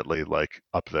definitely like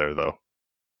up there, though.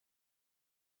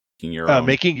 Making your own,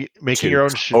 making your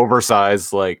own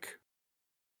oversized like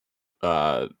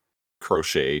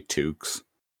crochet toques.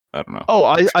 I don't know. Oh,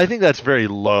 I think that's very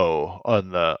low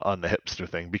on the hipster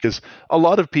thing, because a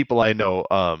lot of people I know,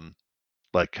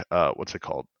 like what's it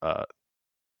called,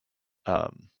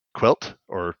 quilt,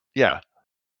 or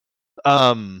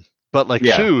but like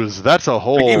shoes, that's a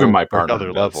whole like even my partner other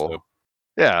does, level. so.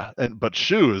 Yeah, but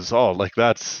shoes, like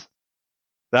that's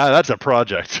a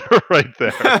project right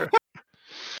there.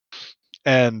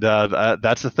 And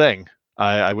that's the thing.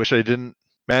 I wish I didn't.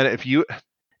 Man, if you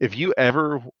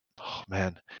ever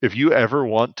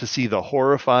want to see the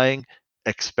horrifying,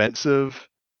 expensive,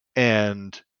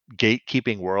 and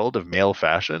gatekeeping world of male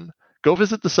fashion, go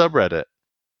visit the subreddit.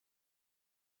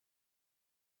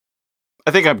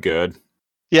 I think I'm good.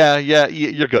 Yeah,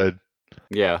 you're good.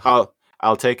 Yeah,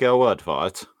 I'll take your word for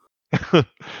it.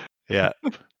 Yeah.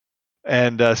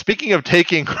 And speaking of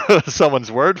taking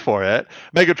someone's word for it,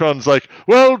 Megatron's like,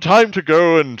 well, time to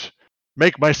go and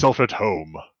make myself at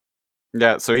home.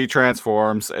 Yeah, so he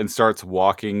transforms and starts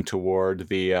walking toward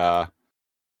the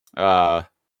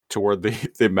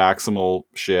maximal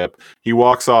ship. He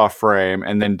walks off frame,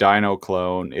 and then Dino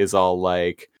Clone is all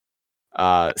like,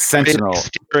 Sentinel.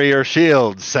 Exterior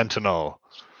shield, Sentinel.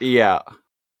 Yeah.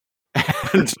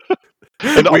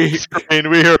 And on the screen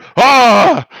we hear,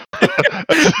 ah!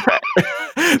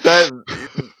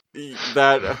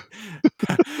 that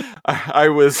I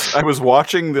was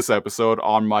watching this episode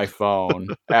on my phone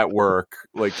at work,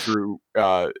 like through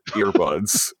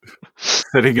earbuds,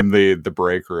 sitting in the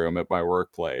break room at my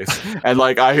workplace, and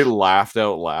like I laughed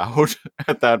out loud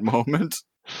at that moment.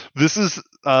 This is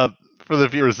for the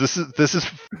viewers. This is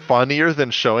funnier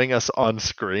than showing us on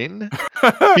screen,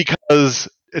 because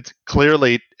it's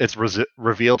clearly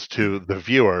revealed to the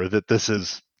viewer that this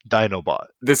is Dinobot.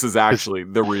 This is actually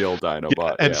the real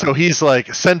Dinobot. And so he's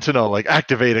like, Sentinel, like,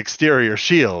 activate exterior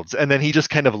shields, and then he just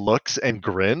kind of looks and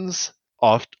grins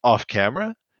off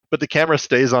camera, but the camera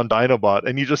stays on Dinobot,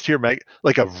 and you just hear like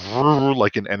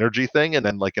an energy thing, and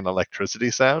then like an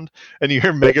electricity sound, and you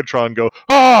hear Megatron go,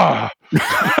 ah!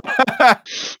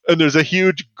 And there's a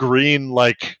huge green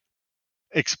like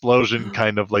explosion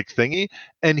kind of like thingy,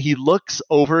 and he looks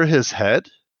over his head,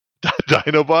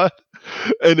 Dinobot,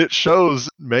 and it shows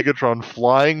Megatron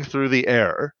flying through the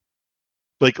air,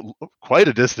 like quite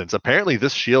a distance. Apparently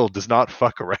this shield does not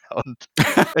fuck around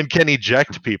and can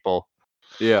eject people.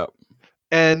 Yeah.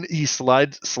 And he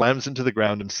slams into the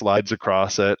ground and slides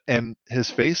across it, and his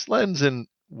face lands in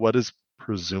what is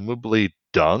presumably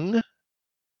dung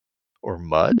or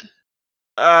mud.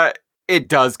 It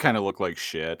does kind of look like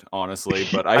shit, honestly,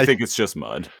 but I think it's just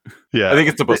mud. Yeah, I think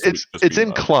it's supposed to be it's in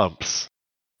mud. Clumps.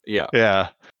 Yeah.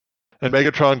 And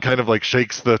Megatron kind of like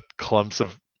shakes the clumps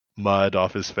of mud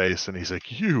off his face, and he's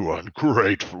like, "You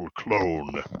ungrateful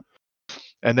clone."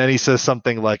 And then he says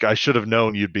something like, "I should have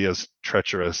known you'd be as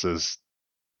treacherous as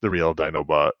the real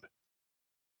Dinobot."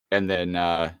 And then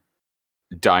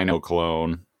Dino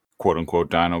Clone, quote unquote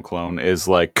Dino Clone, is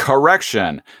like,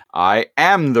 "Correction, I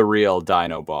am the real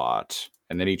Dinobot."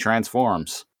 And then he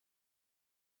transforms.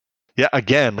 Yeah,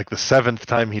 again, like the 7th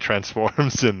time he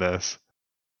transforms in this.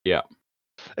 Yeah.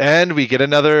 And we get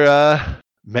another,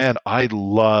 man, I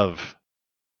love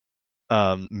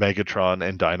Megatron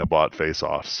and Dinobot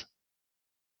face-offs.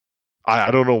 I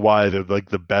don't know why they're like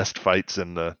the best fights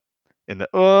in the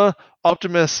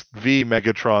Optimus v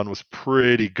Megatron was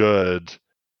pretty good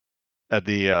at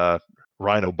the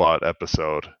Rhinobot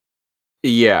episode.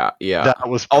 Yeah. That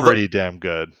was pretty damn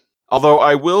good. Although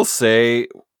I will say,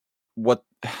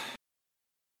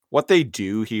 what they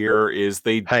do here is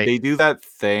they do that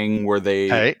thing where they...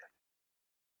 Hey,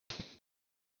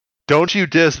 don't you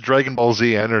diss Dragon Ball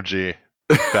Z Energy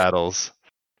battles.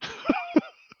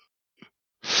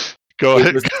 Go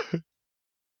ahead.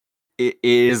 It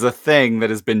is a thing that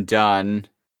has been done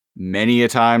many a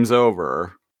times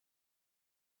over.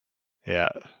 Yeah.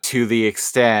 To the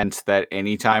extent that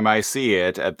anytime I see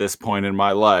it at this point in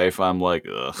my life, I'm like,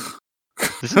 ugh.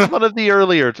 This is one of the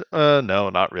earlier... no,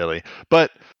 not really.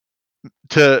 But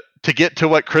to get to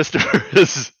what Christopher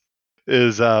is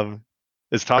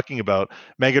talking about,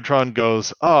 Megatron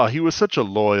goes, "Oh, he was such a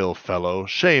loyal fellow.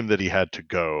 Shame that he had to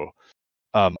go.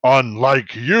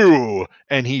 Unlike you,"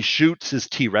 and he shoots his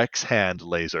T-Rex hand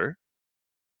laser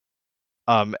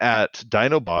at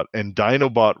Dinobot, and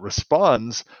Dinobot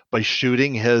responds by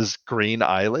shooting his green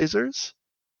eye lasers.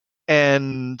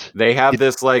 And they have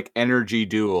this like energy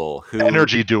duel.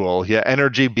 Energy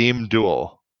beam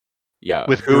duel. Yeah,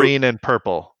 with green and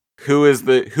purple. Who has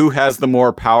the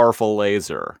more powerful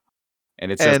laser?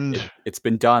 And it's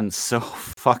been done so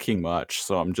fucking much.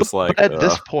 So I'm just like, at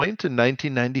this point in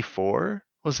 1994,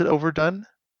 was it overdone?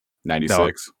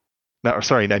 96. No,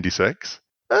 sorry, 96.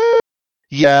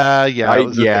 Yeah, it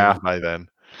was a thing by then.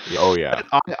 Oh yeah,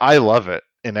 I love it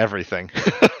in everything.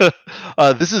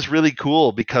 This is really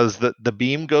cool because the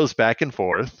beam goes back and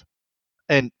forth,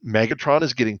 and Megatron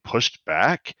is getting pushed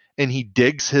back, and he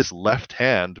digs his left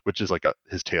hand, which is like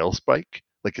his tail spike,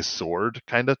 like his sword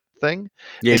kind of thing.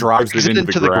 Yeah, he drives it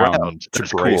into the ground to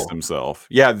brace himself.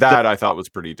 Yeah, that I thought was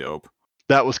pretty dope.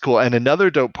 That was cool. And another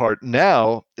dope part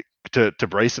now to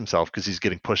brace himself because he's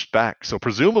getting pushed back. So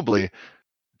presumably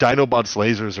Dinobot's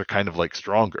lasers are kind of like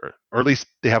stronger, or at least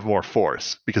they have more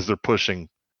force because they're pushing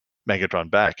Megatron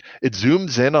back. It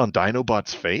zooms in on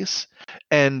Dinobot's face,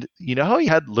 and you know how he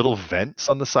had little vents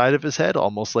on the side of his head,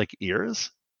 almost like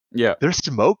ears? Yeah. They're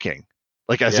smoking.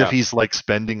 Like as if he's like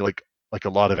spending like a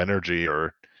lot of energy,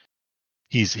 or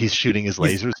he's shooting his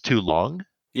lasers too long.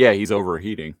 Yeah, he's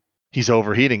overheating.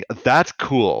 That's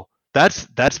cool. That's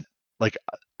like,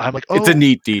 I'm like, oh, it's a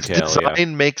neat detail. This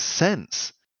design makes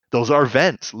sense. Those are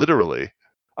vents, literally.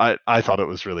 I thought it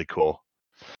was really cool.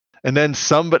 And then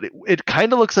it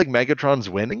kind of looks like Megatron's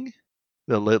winning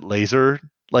the laser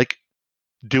like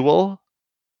duel,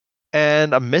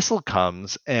 and a missile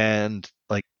comes and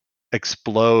like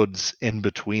explodes in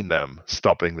between them,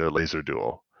 stopping their laser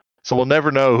duel. So we'll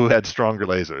never know who had stronger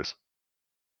lasers.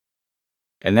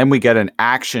 And then we get an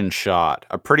action shot,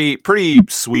 a pretty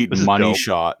sweet money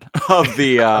shot of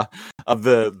the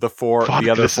other four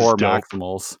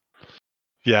Maximals.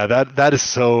 Yeah,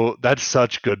 that's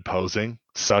such good posing,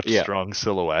 such strong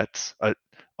silhouettes.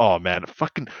 Oh man,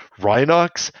 fucking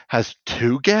Rhinox has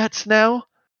 2 Gats now.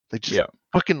 They just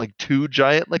fucking like 2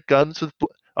 giant like guns with.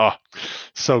 Oh,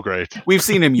 so great. We've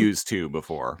seen him use 2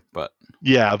 before, but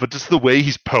but just the way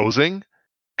he's posing,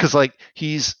 because like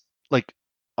he's like.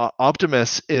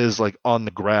 Optimus is like on the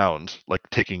ground, like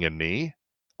taking a knee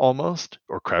almost,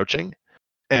 or crouching.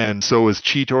 And so is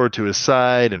Cheetor to his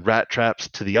side and Rat Traps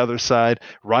to the other side.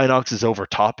 Rhinox is over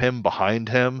top him, behind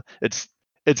him. It's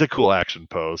a cool action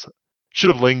pose.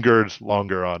 Should have lingered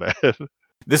longer on it.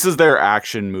 This is their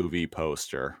action movie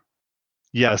poster.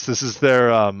 Yes, this is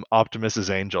their Optimus's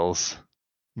Angels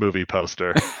movie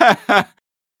poster.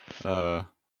 And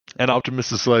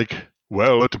Optimus is like,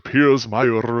 well, it appears my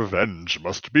revenge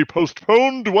must be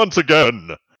postponed once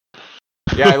again.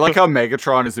 Yeah, I like how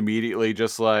Megatron is immediately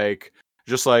just like,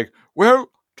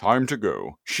 well, time to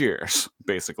go. Cheers,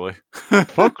 basically.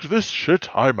 Fuck this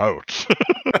shit, I'm out.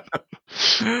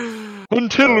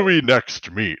 Until we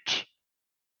next meet.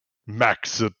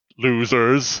 Max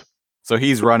losers. So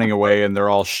he's running away and they're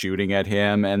all shooting at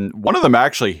him, and one of them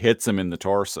actually hits him in the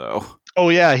torso. Oh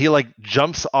yeah, he like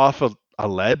jumps off a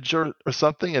ledge or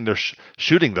something, and they're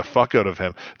shooting the fuck out of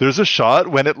him. There's a shot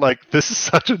when it like, this is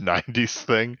such a 90s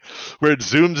thing, where it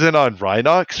zooms in on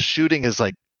Rhinox shooting his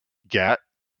like Gat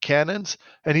cannons,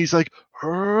 and he's like,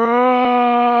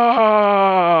 Aah!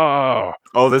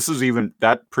 Oh, this is even,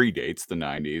 that predates the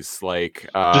 90s. Like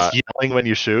just yelling when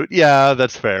you shoot. Yeah,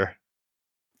 that's fair.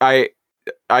 I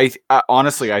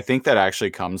honestly, I think that actually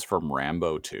comes from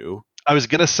Rambo 2. I was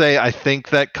gonna say, I think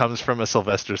that comes from a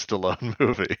Sylvester Stallone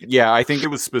movie. Yeah, I think it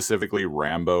was specifically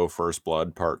Rambo: First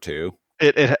Blood Part 2.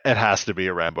 It has to be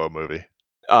a Rambo movie.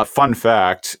 Fun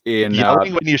fact: in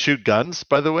yelling when you shoot guns,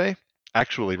 by the way,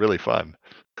 actually really fun.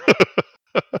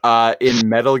 In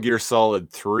Metal Gear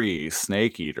Solid 3,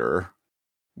 Snake Eater,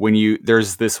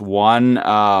 there's this one.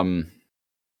 I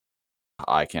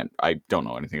don't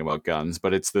know anything about guns,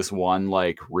 but it's this one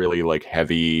like really like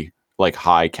heavy, like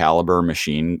high caliber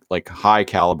machine, like high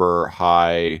caliber,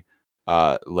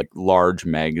 like large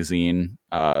magazine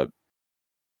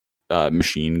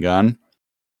machine gun.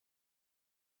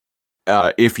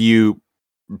 If you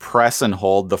press and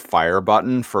hold the fire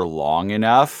button for long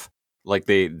enough, like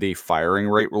the firing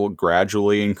rate will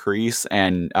gradually increase,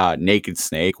 and Naked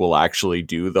Snake will actually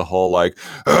do the whole like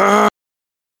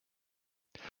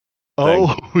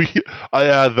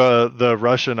the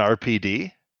Russian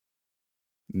RPD.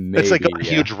 Maybe, it's like a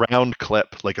huge round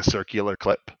clip, like a circular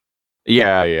clip.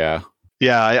 Yeah.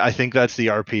 I think that's the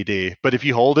RPD. But if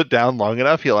you hold it down long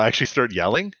enough, he'll actually start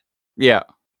yelling. Yeah.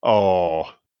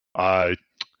 Oh, I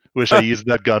wish I used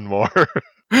that gun more.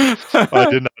 I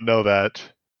did not know that.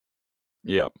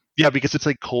 Yeah. Yeah, because it's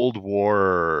like Cold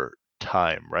War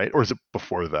time, right? Or is it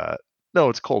before that? No,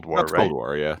 it's Cold War, That's right? Cold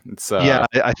War, yeah. It's I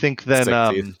think then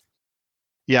 60s.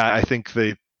 I think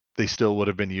they still would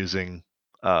have been using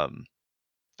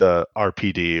the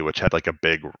RPD, which had like a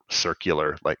big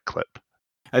circular like clip.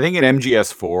 I think in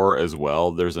MGS4 as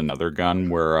well, there's another gun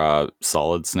where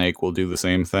Solid Snake will do the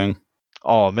same thing.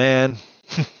 Oh man.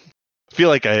 Feel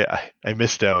like I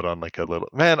missed out on like a little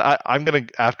man. I'm gonna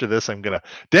after this.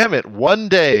 Damn it! One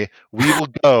day we will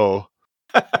go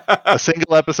a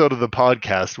single episode of the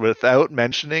podcast without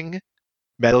mentioning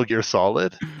Metal Gear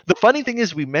Solid. The funny thing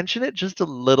is, we mention it just a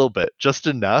little bit, just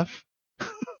enough.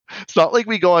 It's not like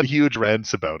we go on huge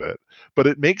rants about it, but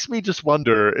it makes me just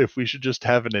wonder if we should just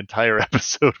have an entire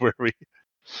episode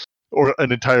or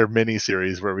an entire mini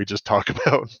series where we just talk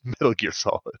about Metal Gear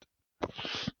Solid.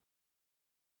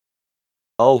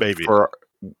 Maybe. I'll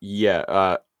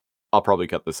probably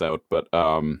cut this out, but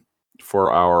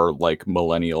for our like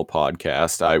millennial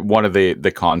podcast, one of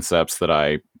the concepts that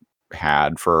I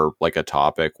had for like a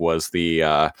topic was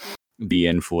the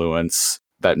influence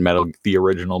that the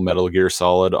original Metal Gear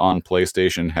Solid on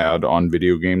PlayStation had on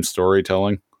video game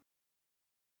storytelling.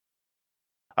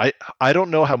 I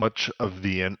don't know how much of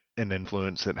an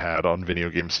influence it had on video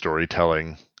game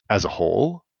storytelling as a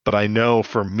whole, but I know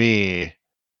for me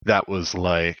that was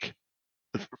like,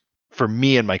 for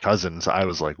me and my cousins, I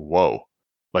was like, whoa,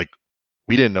 like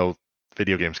we didn't know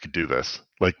video games could do this.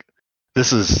 Like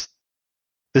this is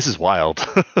wild.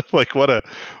 Like what an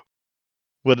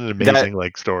amazing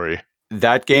like story.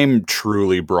 That game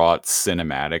truly brought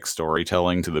cinematic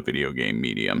storytelling to the video game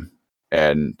medium,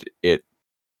 and it,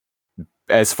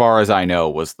 as far as I know,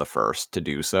 was the first to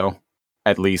do so,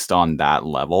 at least on that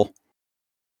level.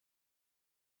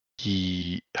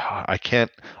 I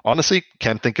can't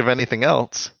think of anything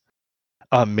else.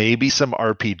 Maybe some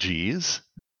RPGs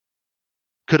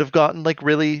could have gotten like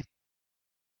really,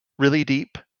 really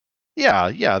deep.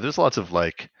 Yeah. There's lots of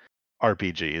like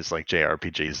RPGs, like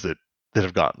JRPGs that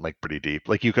have gotten like pretty deep.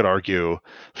 Like you could argue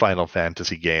Final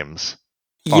Fantasy games.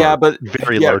 But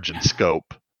very large in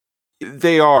scope.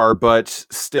 They are, but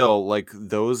still, like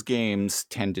those games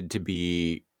tended to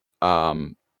be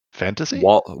fantasy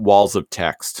walls of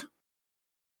text.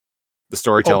 The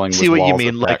storytelling. See what you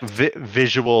mean, like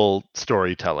visual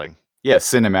storytelling. Yeah,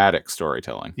 cinematic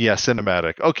storytelling. Yeah,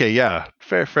 cinematic. Okay, yeah,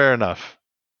 fair enough.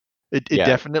 It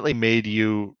definitely made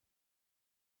you.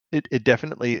 It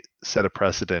definitely set a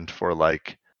precedent for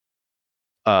like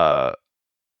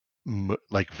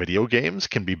video games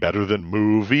can be better than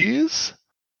movies.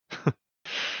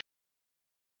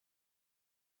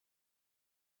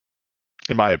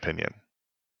 In my opinion.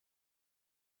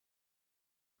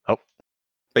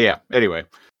 But yeah, anyway,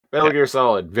 Metal Gear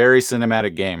Solid, very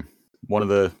cinematic game. One of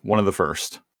the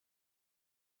first.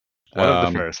 One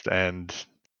of the first, and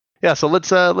yeah. So let's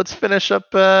finish up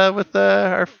with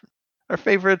our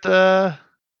favorite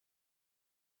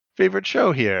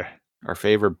show here. Our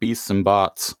favorite Beasts and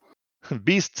Bots.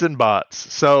 Beasts and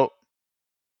Bots. So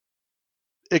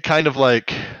it kind of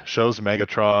like shows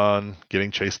Megatron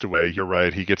getting chased away. You're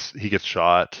right. He gets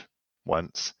shot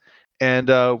once. And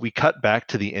we cut back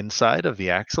to the inside of the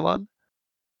Axelon,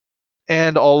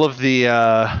 and all of the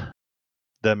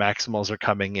Maximals are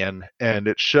coming in, and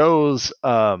it shows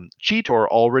Cheetor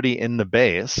already in the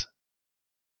base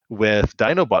with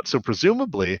Dinobots. So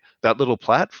presumably that little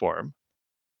platform,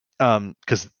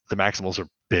 because the Maximals are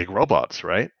big robots,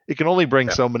 right? It can only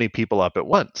bring so many people up at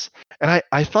once. And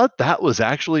I thought that was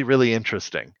actually really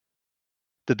interesting,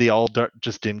 that they all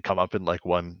just didn't come up in like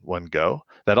one go.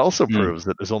 That also proves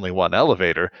that there's only one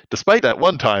elevator, despite that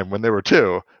one time when there were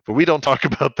two, but we don't talk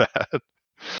about that.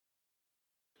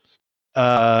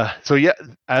 So yeah,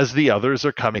 as the others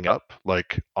are coming up,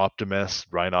 like Optimus,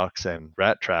 Rhinox, and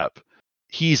Rat Trap,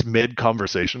 he's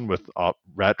mid-conversation with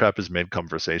Rat Trap is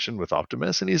mid-conversation with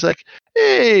Optimus, and he's like,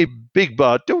 "Hey, Big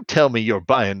Bot, don't tell me you're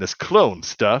buying this clone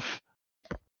stuff."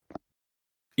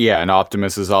 Yeah, and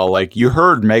Optimus is all like, "You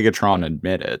heard Megatron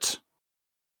admit it."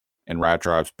 And Rat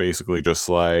Trap's basically just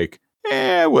like,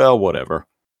 well, whatever.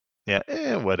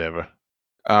 Yeah, whatever.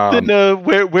 Then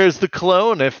where's the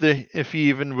clone if he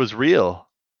even was real?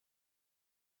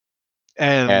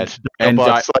 And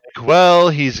Dinobot's like, well,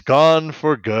 he's gone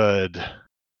for good.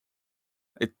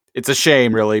 It's a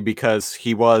shame, really, because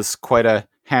he was quite a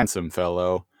handsome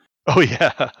fellow. Oh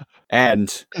yeah,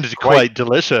 and quite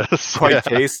delicious, quite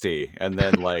tasty. And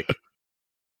then like,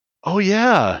 oh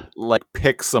yeah, like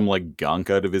picks some like gunk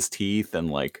out of his teeth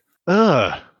and like,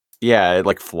 yeah, it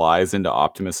like flies into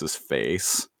Optimus's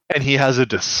face, and he has a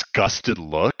disgusted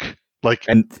look. Like,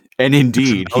 and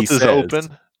indeed, he says,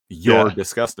 open. "You're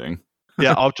disgusting."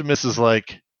 Yeah, Optimus is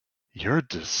like, "You're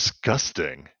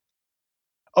disgusting."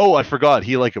 Oh, I forgot.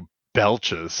 He like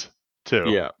belches too.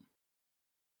 Yeah.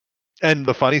 And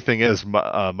the funny thing is,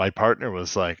 my partner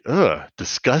was like, "Ugh,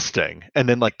 disgusting." And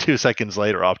then like 2 seconds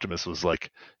later, Optimus was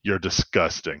like, "You're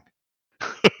disgusting."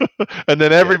 And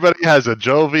then everybody has a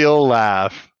jovial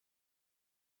laugh.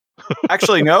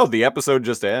 Actually, no. The episode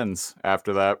just ends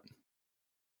after that.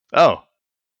 Oh.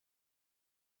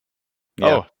 Yeah.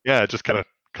 Oh, yeah. It just kind of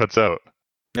cuts out.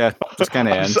 Yeah, just kind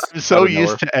of ends. I'm so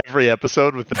used to every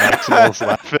episode with the Maximals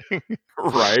laughing.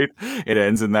 Right. It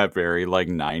ends in that very like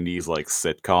 90s like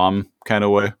sitcom kind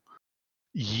of way.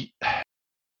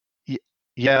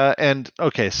 Yeah, and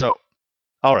okay, so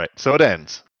all right, so it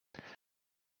ends.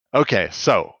 Okay,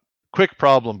 so quick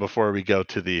problem before we go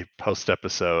to the post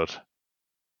episode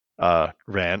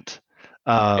rant.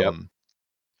 Yep.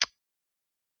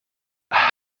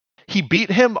 He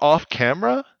beat him off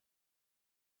camera,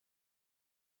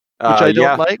 which I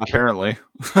don't like. Apparently.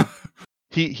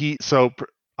 We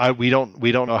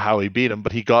don't know how he beat him,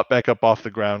 but he got back up off the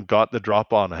ground, got the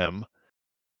drop on him,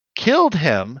 killed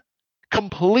him,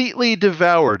 completely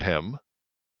devoured him,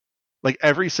 like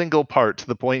every single part to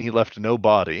the point he left no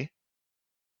body,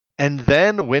 and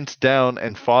then went down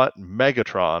and fought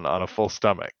Megatron on a full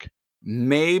stomach.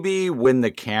 Maybe when the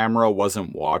camera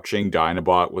wasn't watching,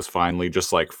 Dinobot was finally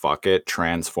just like, fuck it,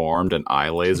 transformed and eye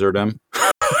lasered him.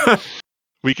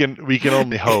 We can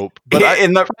only hope. But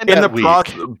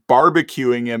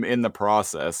barbecuing him in the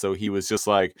process, so he was just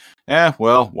like,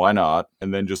 well, why not?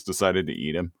 And then just decided to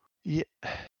eat him.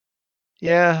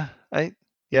 I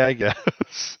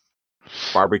guess.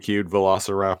 Barbecued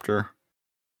Velociraptor.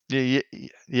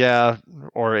 Yeah,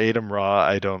 or ate him raw.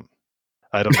 I don't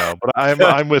know, but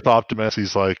I'm with Optimus.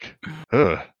 He's like,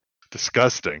 ugh,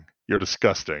 disgusting. You're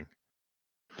disgusting.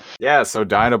 Yeah, so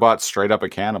Dinobot's straight up a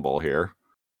cannibal here.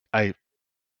 I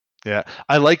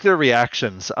like their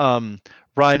reactions.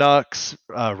 Rhinox,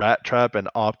 Rat Trap, and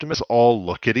Optimus all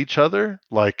look at each other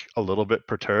like a little bit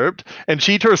perturbed, and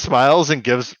Cheetor smiles and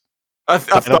gives a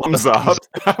thumbs up.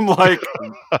 I'm like,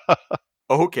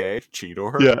 okay,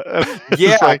 Cheetor.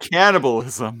 Yeah, like,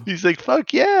 cannibalism. He's like,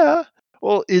 fuck yeah.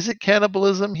 Well, is it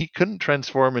cannibalism? He couldn't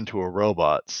transform into a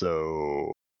robot,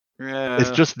 so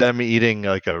it's just them eating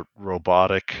like a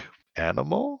robotic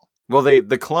animal. Well,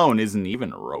 the clone isn't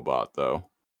even a robot, though.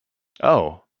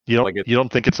 Oh, you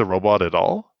don't think it's a robot at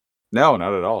all? No,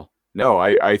 not at all. No,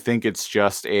 I think it's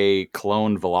just a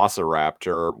cloned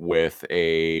Velociraptor with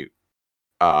a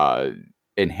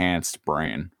enhanced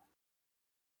brain.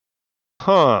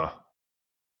 Huh.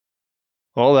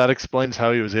 Well, that explains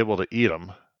how he was able to eat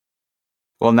him.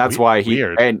 Well, and that's why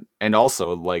weird. And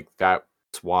also, like, that's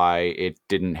why it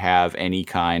didn't have any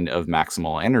kind of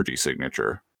maximal energy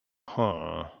signature.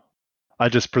 Huh. I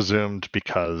just presumed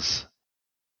because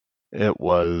it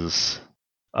was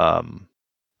a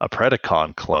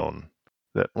Predacon clone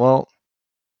that, well,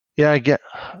 yeah, I get.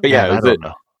 But yeah, I don't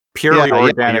know. Purely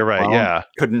organic. You're right. Yeah,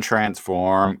 couldn't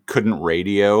transform, couldn't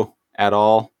radio at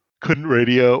all. Couldn't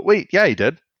radio. Wait, yeah, he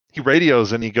did. He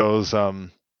radios and he goes.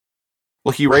 Well,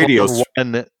 he radios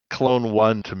Clone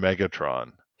 1 to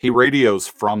Megatron. He radios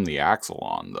from the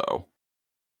Axelon, though.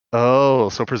 Oh,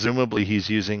 so presumably he's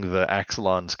using the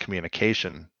Axelon's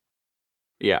communication.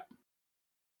 Yeah.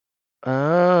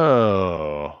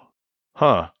 Oh.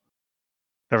 Huh.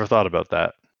 Never thought about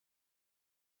that.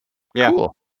 Yeah.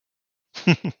 Cool.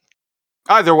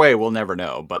 Either way, we'll never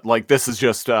know. But like, this is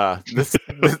just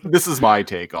this is my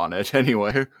take on it,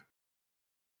 anyway.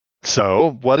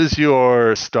 So, what is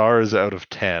your stars out of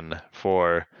 10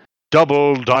 for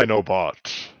Double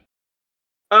Dinobot?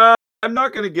 I'm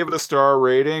not going to give it a star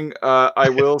rating. I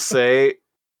will say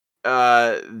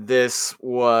this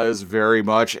was very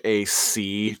much a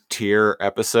C tier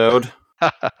episode.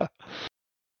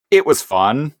 It was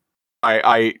fun.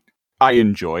 I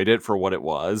enjoyed it for what it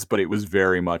was, but it was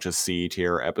very much a C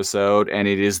tier episode, and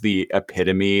it is the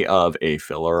epitome of a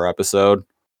filler episode.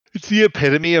 It's the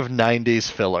epitome of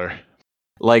 90s filler.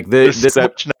 Like there's so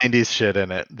much 90s shit in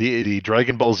it. The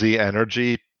Dragon Ball Z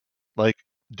energy like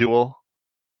duel.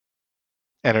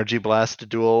 Energy Blast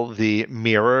duel, the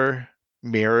mirror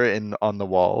on the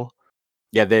wall.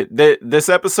 Yeah, this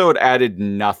episode added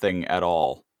nothing at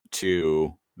all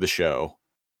to the show.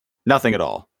 Nothing at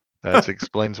all. That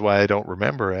explains why I don't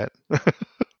remember it.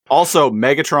 Also,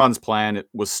 Megatron's plan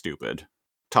was stupid,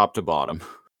 top to bottom.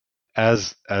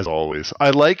 As always.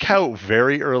 I like how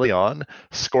very early on,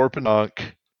 Scorponok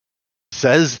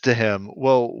says to him,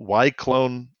 well, why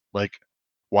clone, like,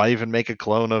 why even make a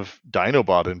clone of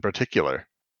Dinobot in particular?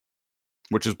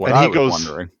 Which is what I was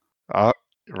wondering.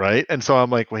 Right? And so I'm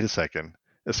like, wait a second.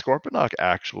 Is Scorponok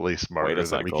actually smarter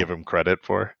than we give him credit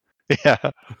for?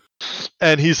 Yeah.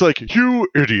 And he's like, you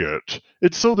idiot.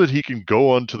 It's so that he can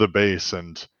go onto the base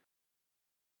and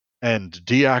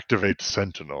deactivate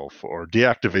Sentinel or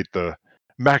deactivate the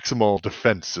maximal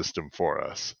defense system for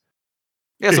us.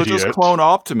 Yeah, so just clone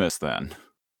Optimus then.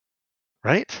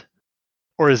 Right?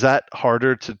 Or is that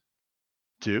harder to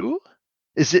do?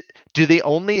 Do they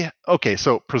only... Okay,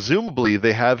 so presumably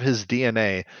they have his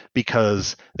DNA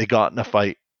because they got in a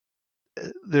fight.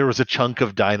 There was a chunk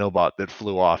of Dinobot that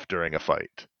flew off during a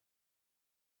fight.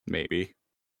 Maybe.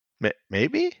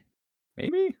 Maybe?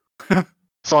 Maybe?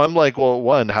 So I'm like, well,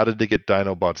 one, how did they get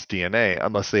Dinobot's DNA?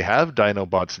 Unless they have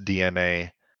Dinobot's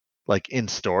DNA like in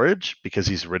storage because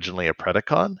he's originally a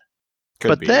Predacon.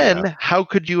 How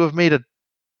could you have made a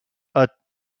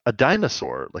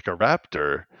dinosaur, like a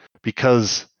raptor,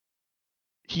 because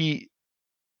he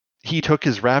took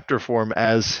his raptor form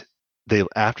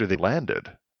after they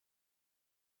landed.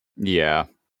 Yeah.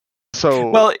 So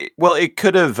well, it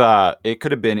could have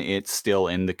been it's still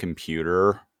in the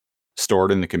computer,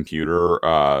 stored in the computer,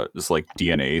 this like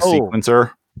DNA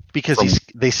sequencer. Because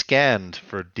they scanned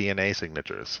for DNA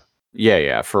signatures.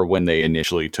 Yeah, for when they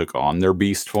initially took on their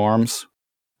beast forms,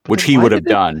 which he would have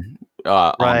done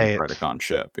on the Predacon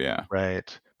ship. Yeah, right.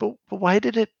 But why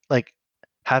did it like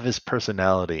have his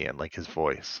personality and like his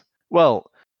voice?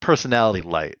 Well, personality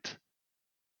light.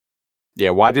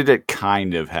 Yeah, why did it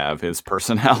kind of have his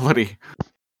personality?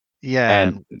 Yeah,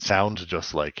 and sounds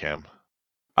just like him.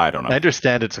 I don't know. I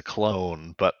understand it's a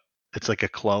clone, but it's like a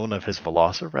clone of his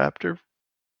Velociraptor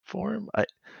form.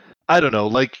 I don't know.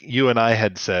 Like you and I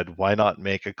had said, why not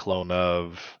make a clone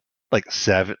of like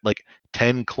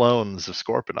 10 clones of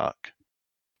Scorponok?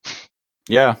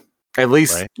 Yeah, at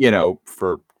least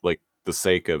for like the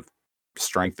sake of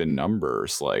strength in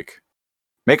numbers, like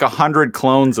make 100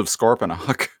 clones of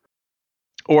Scorponok.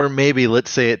 Or maybe let's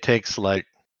say it takes like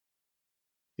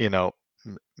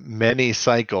many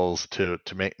cycles to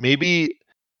make. Maybe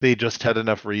they just had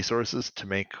enough resources to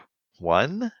make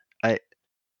one. I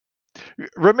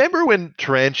remember when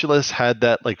Tarantulas had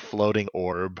that like floating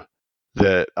orb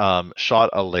that shot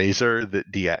a laser that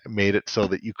made it so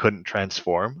that you couldn't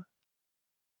transform.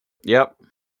 Yep.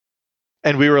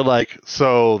 And we were like,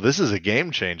 so this is a game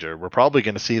changer. We're probably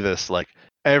going to see this like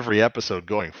every episode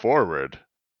going forward,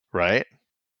 right?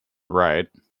 Right.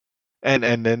 And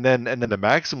then the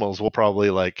Maximals will probably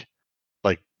like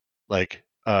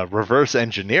reverse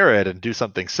engineer it and do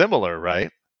something similar,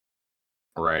 right?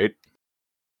 Right.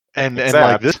 And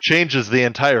like this changes the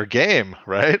entire game,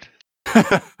 right?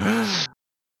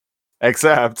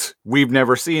 Except we've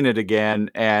never seen it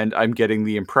again, and I'm getting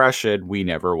the impression we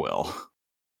never will.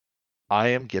 I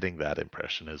am getting that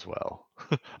impression as well.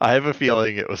 I have a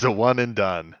feeling it was a one and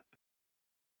done.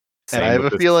 And I have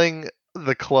a feeling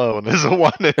the clone is a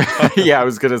one and done. Yeah, I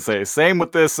was gonna say same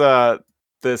with this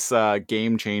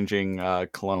game-changing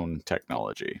clone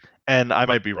technology. And I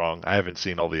might be wrong. I haven't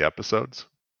seen all the episodes.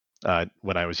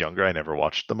 When I was younger, I never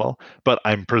watched them all. But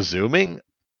I'm presuming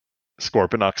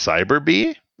Scorponok Cyber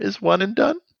Bee is one and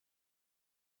done.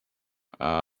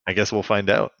 I guess we'll find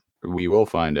out. We will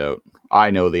find out.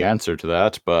 I know the answer to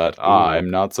that, but I'm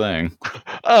not saying.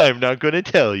 I'm not going to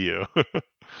tell you.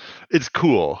 It's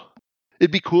cool.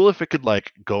 It'd be cool if it could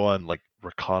like go on like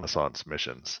reconnaissance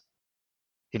missions.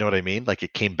 You know what I mean? Like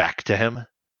it came back to him.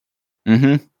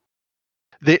 Mm-hmm.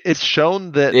 It's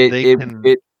shown that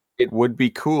it would be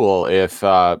cool if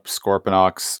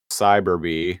Scorponok's Cyber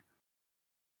Bee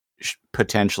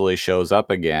potentially shows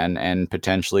up again and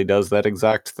potentially does that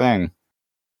exact thing.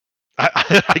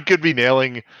 I could be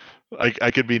nailing.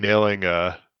 I could be nailing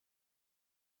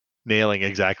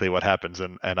exactly what happens,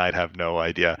 and I'd have no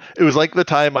idea. It was like the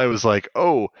time I was like,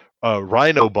 "Oh,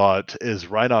 Rhinobot is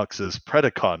Rhinox's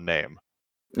Predacon name."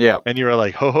 Yeah, and you were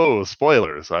like, "Ho,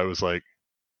 spoilers!" I was like,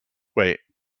 "Wait,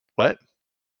 what?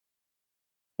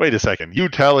 Wait a second! You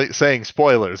saying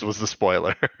spoilers was the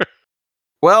spoiler."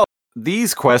 Well,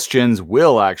 these questions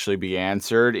will actually be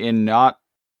answered in not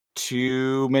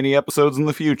too many episodes in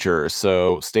the future,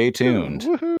 so stay tuned.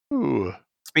 Woohoo!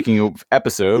 Speaking of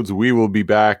episodes, we will be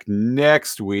back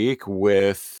next week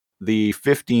with the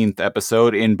 15th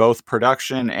episode in both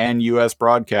production and US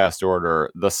broadcast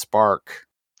order, The Spark,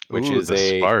 which is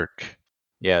The Spark.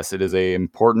 Yes, it is an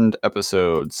important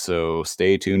episode, so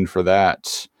stay tuned for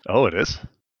that. Oh, it is?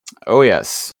 Oh,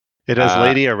 yes. It has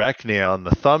Lady Arachnia on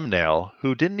the thumbnail,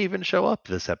 who didn't even show up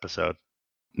this episode.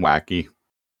 Wacky.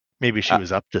 Maybe she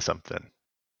was up to something.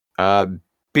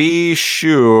 Be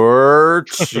sure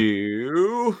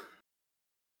to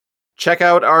check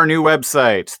out our new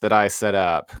website that I set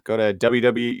up. Go to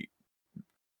WWE,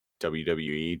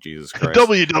 Jesus Christ.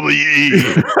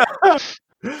 WWE!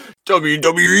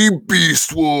 WWE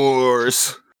Beast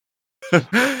Wars!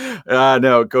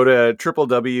 No, go to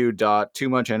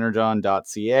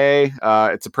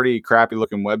www.toomuchenergon.ca. It's a pretty crappy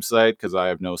looking website because I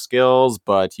have no skills,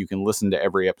 but you can listen to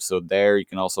every episode there. You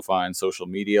can also find social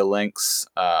media links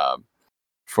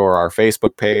for our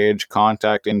Facebook page,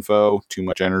 contact info,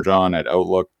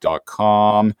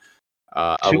 toomuchenergon@outlook.com.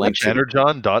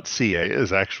 Toomuchenergon.ca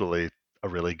is actually a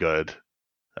really good,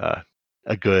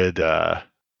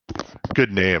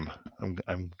 good name.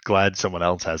 I'm glad someone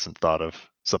else hasn't thought of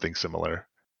something similar.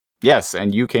 Yes,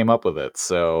 and you came up with it,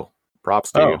 so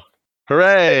props to you.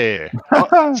 Hooray!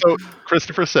 So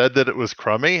Christopher said that it was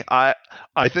crummy. I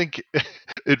think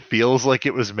it feels like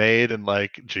it was made in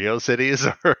like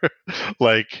GeoCities or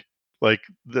like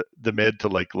the mid to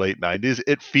like late 90s.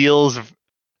 It feels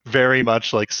very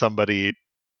much like somebody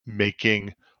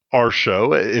making our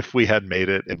show if we had made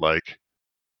it in like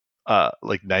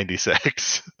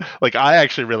 96. Like I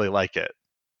actually really like it.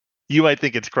 You might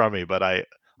think it's crummy, but I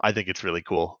think it's really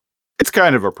cool. It's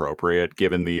kind of appropriate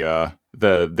given the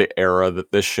era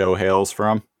that this show hails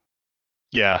from.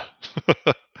 Yeah.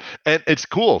 And it's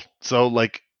cool. So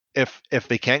like if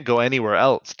they can't go anywhere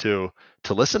else to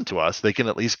listen to us, they can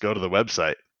at least go to the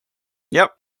website.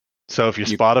 Yep. So if your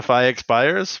Spotify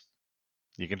expires,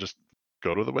 you can just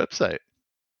go to the website.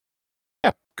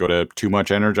 Yeah. Go to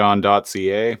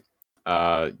toomuchenergon.ca.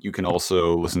 You can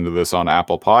also listen to this on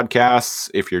Apple Podcasts.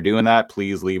 If you're doing that,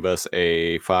 please leave us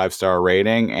a 5-star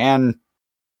rating and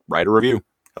write a review.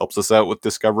 Helps us out with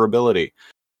discoverability.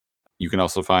 You can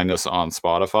also find us on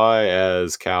Spotify,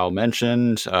 as Cal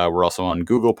mentioned. We're also on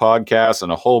Google Podcasts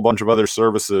and a whole bunch of other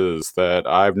services that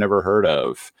I've never heard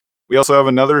of. We also have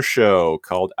another show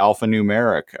called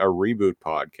Alphanumeric, a reboot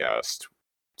podcast.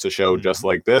 It's a show just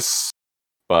like this,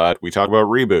 but we talk about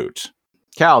reboot.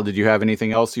 Cal, did you have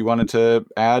anything else you wanted to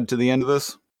add to the end of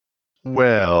this?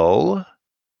 Well,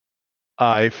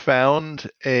 I found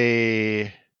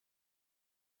a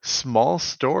small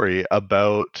story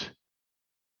about,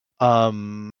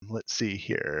 let's see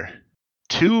here,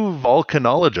 2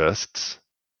 volcanologists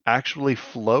actually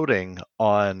floating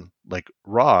on like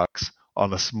rocks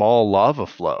on a small lava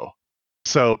flow.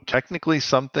 So technically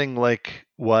something like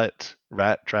what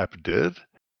Rat Trap did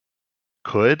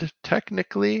could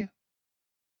technically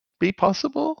be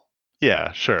possible?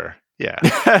 Yeah, sure. Yeah.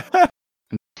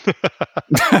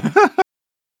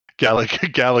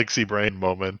 Galaxy brain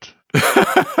moment.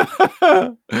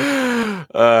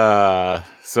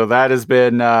 So that has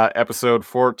been episode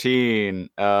 14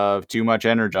 of Too Much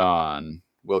Energon.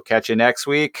 We'll catch you next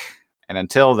week. And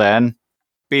until then,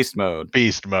 beast mode.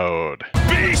 Beast mode.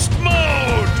 Beast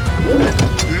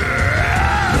mode!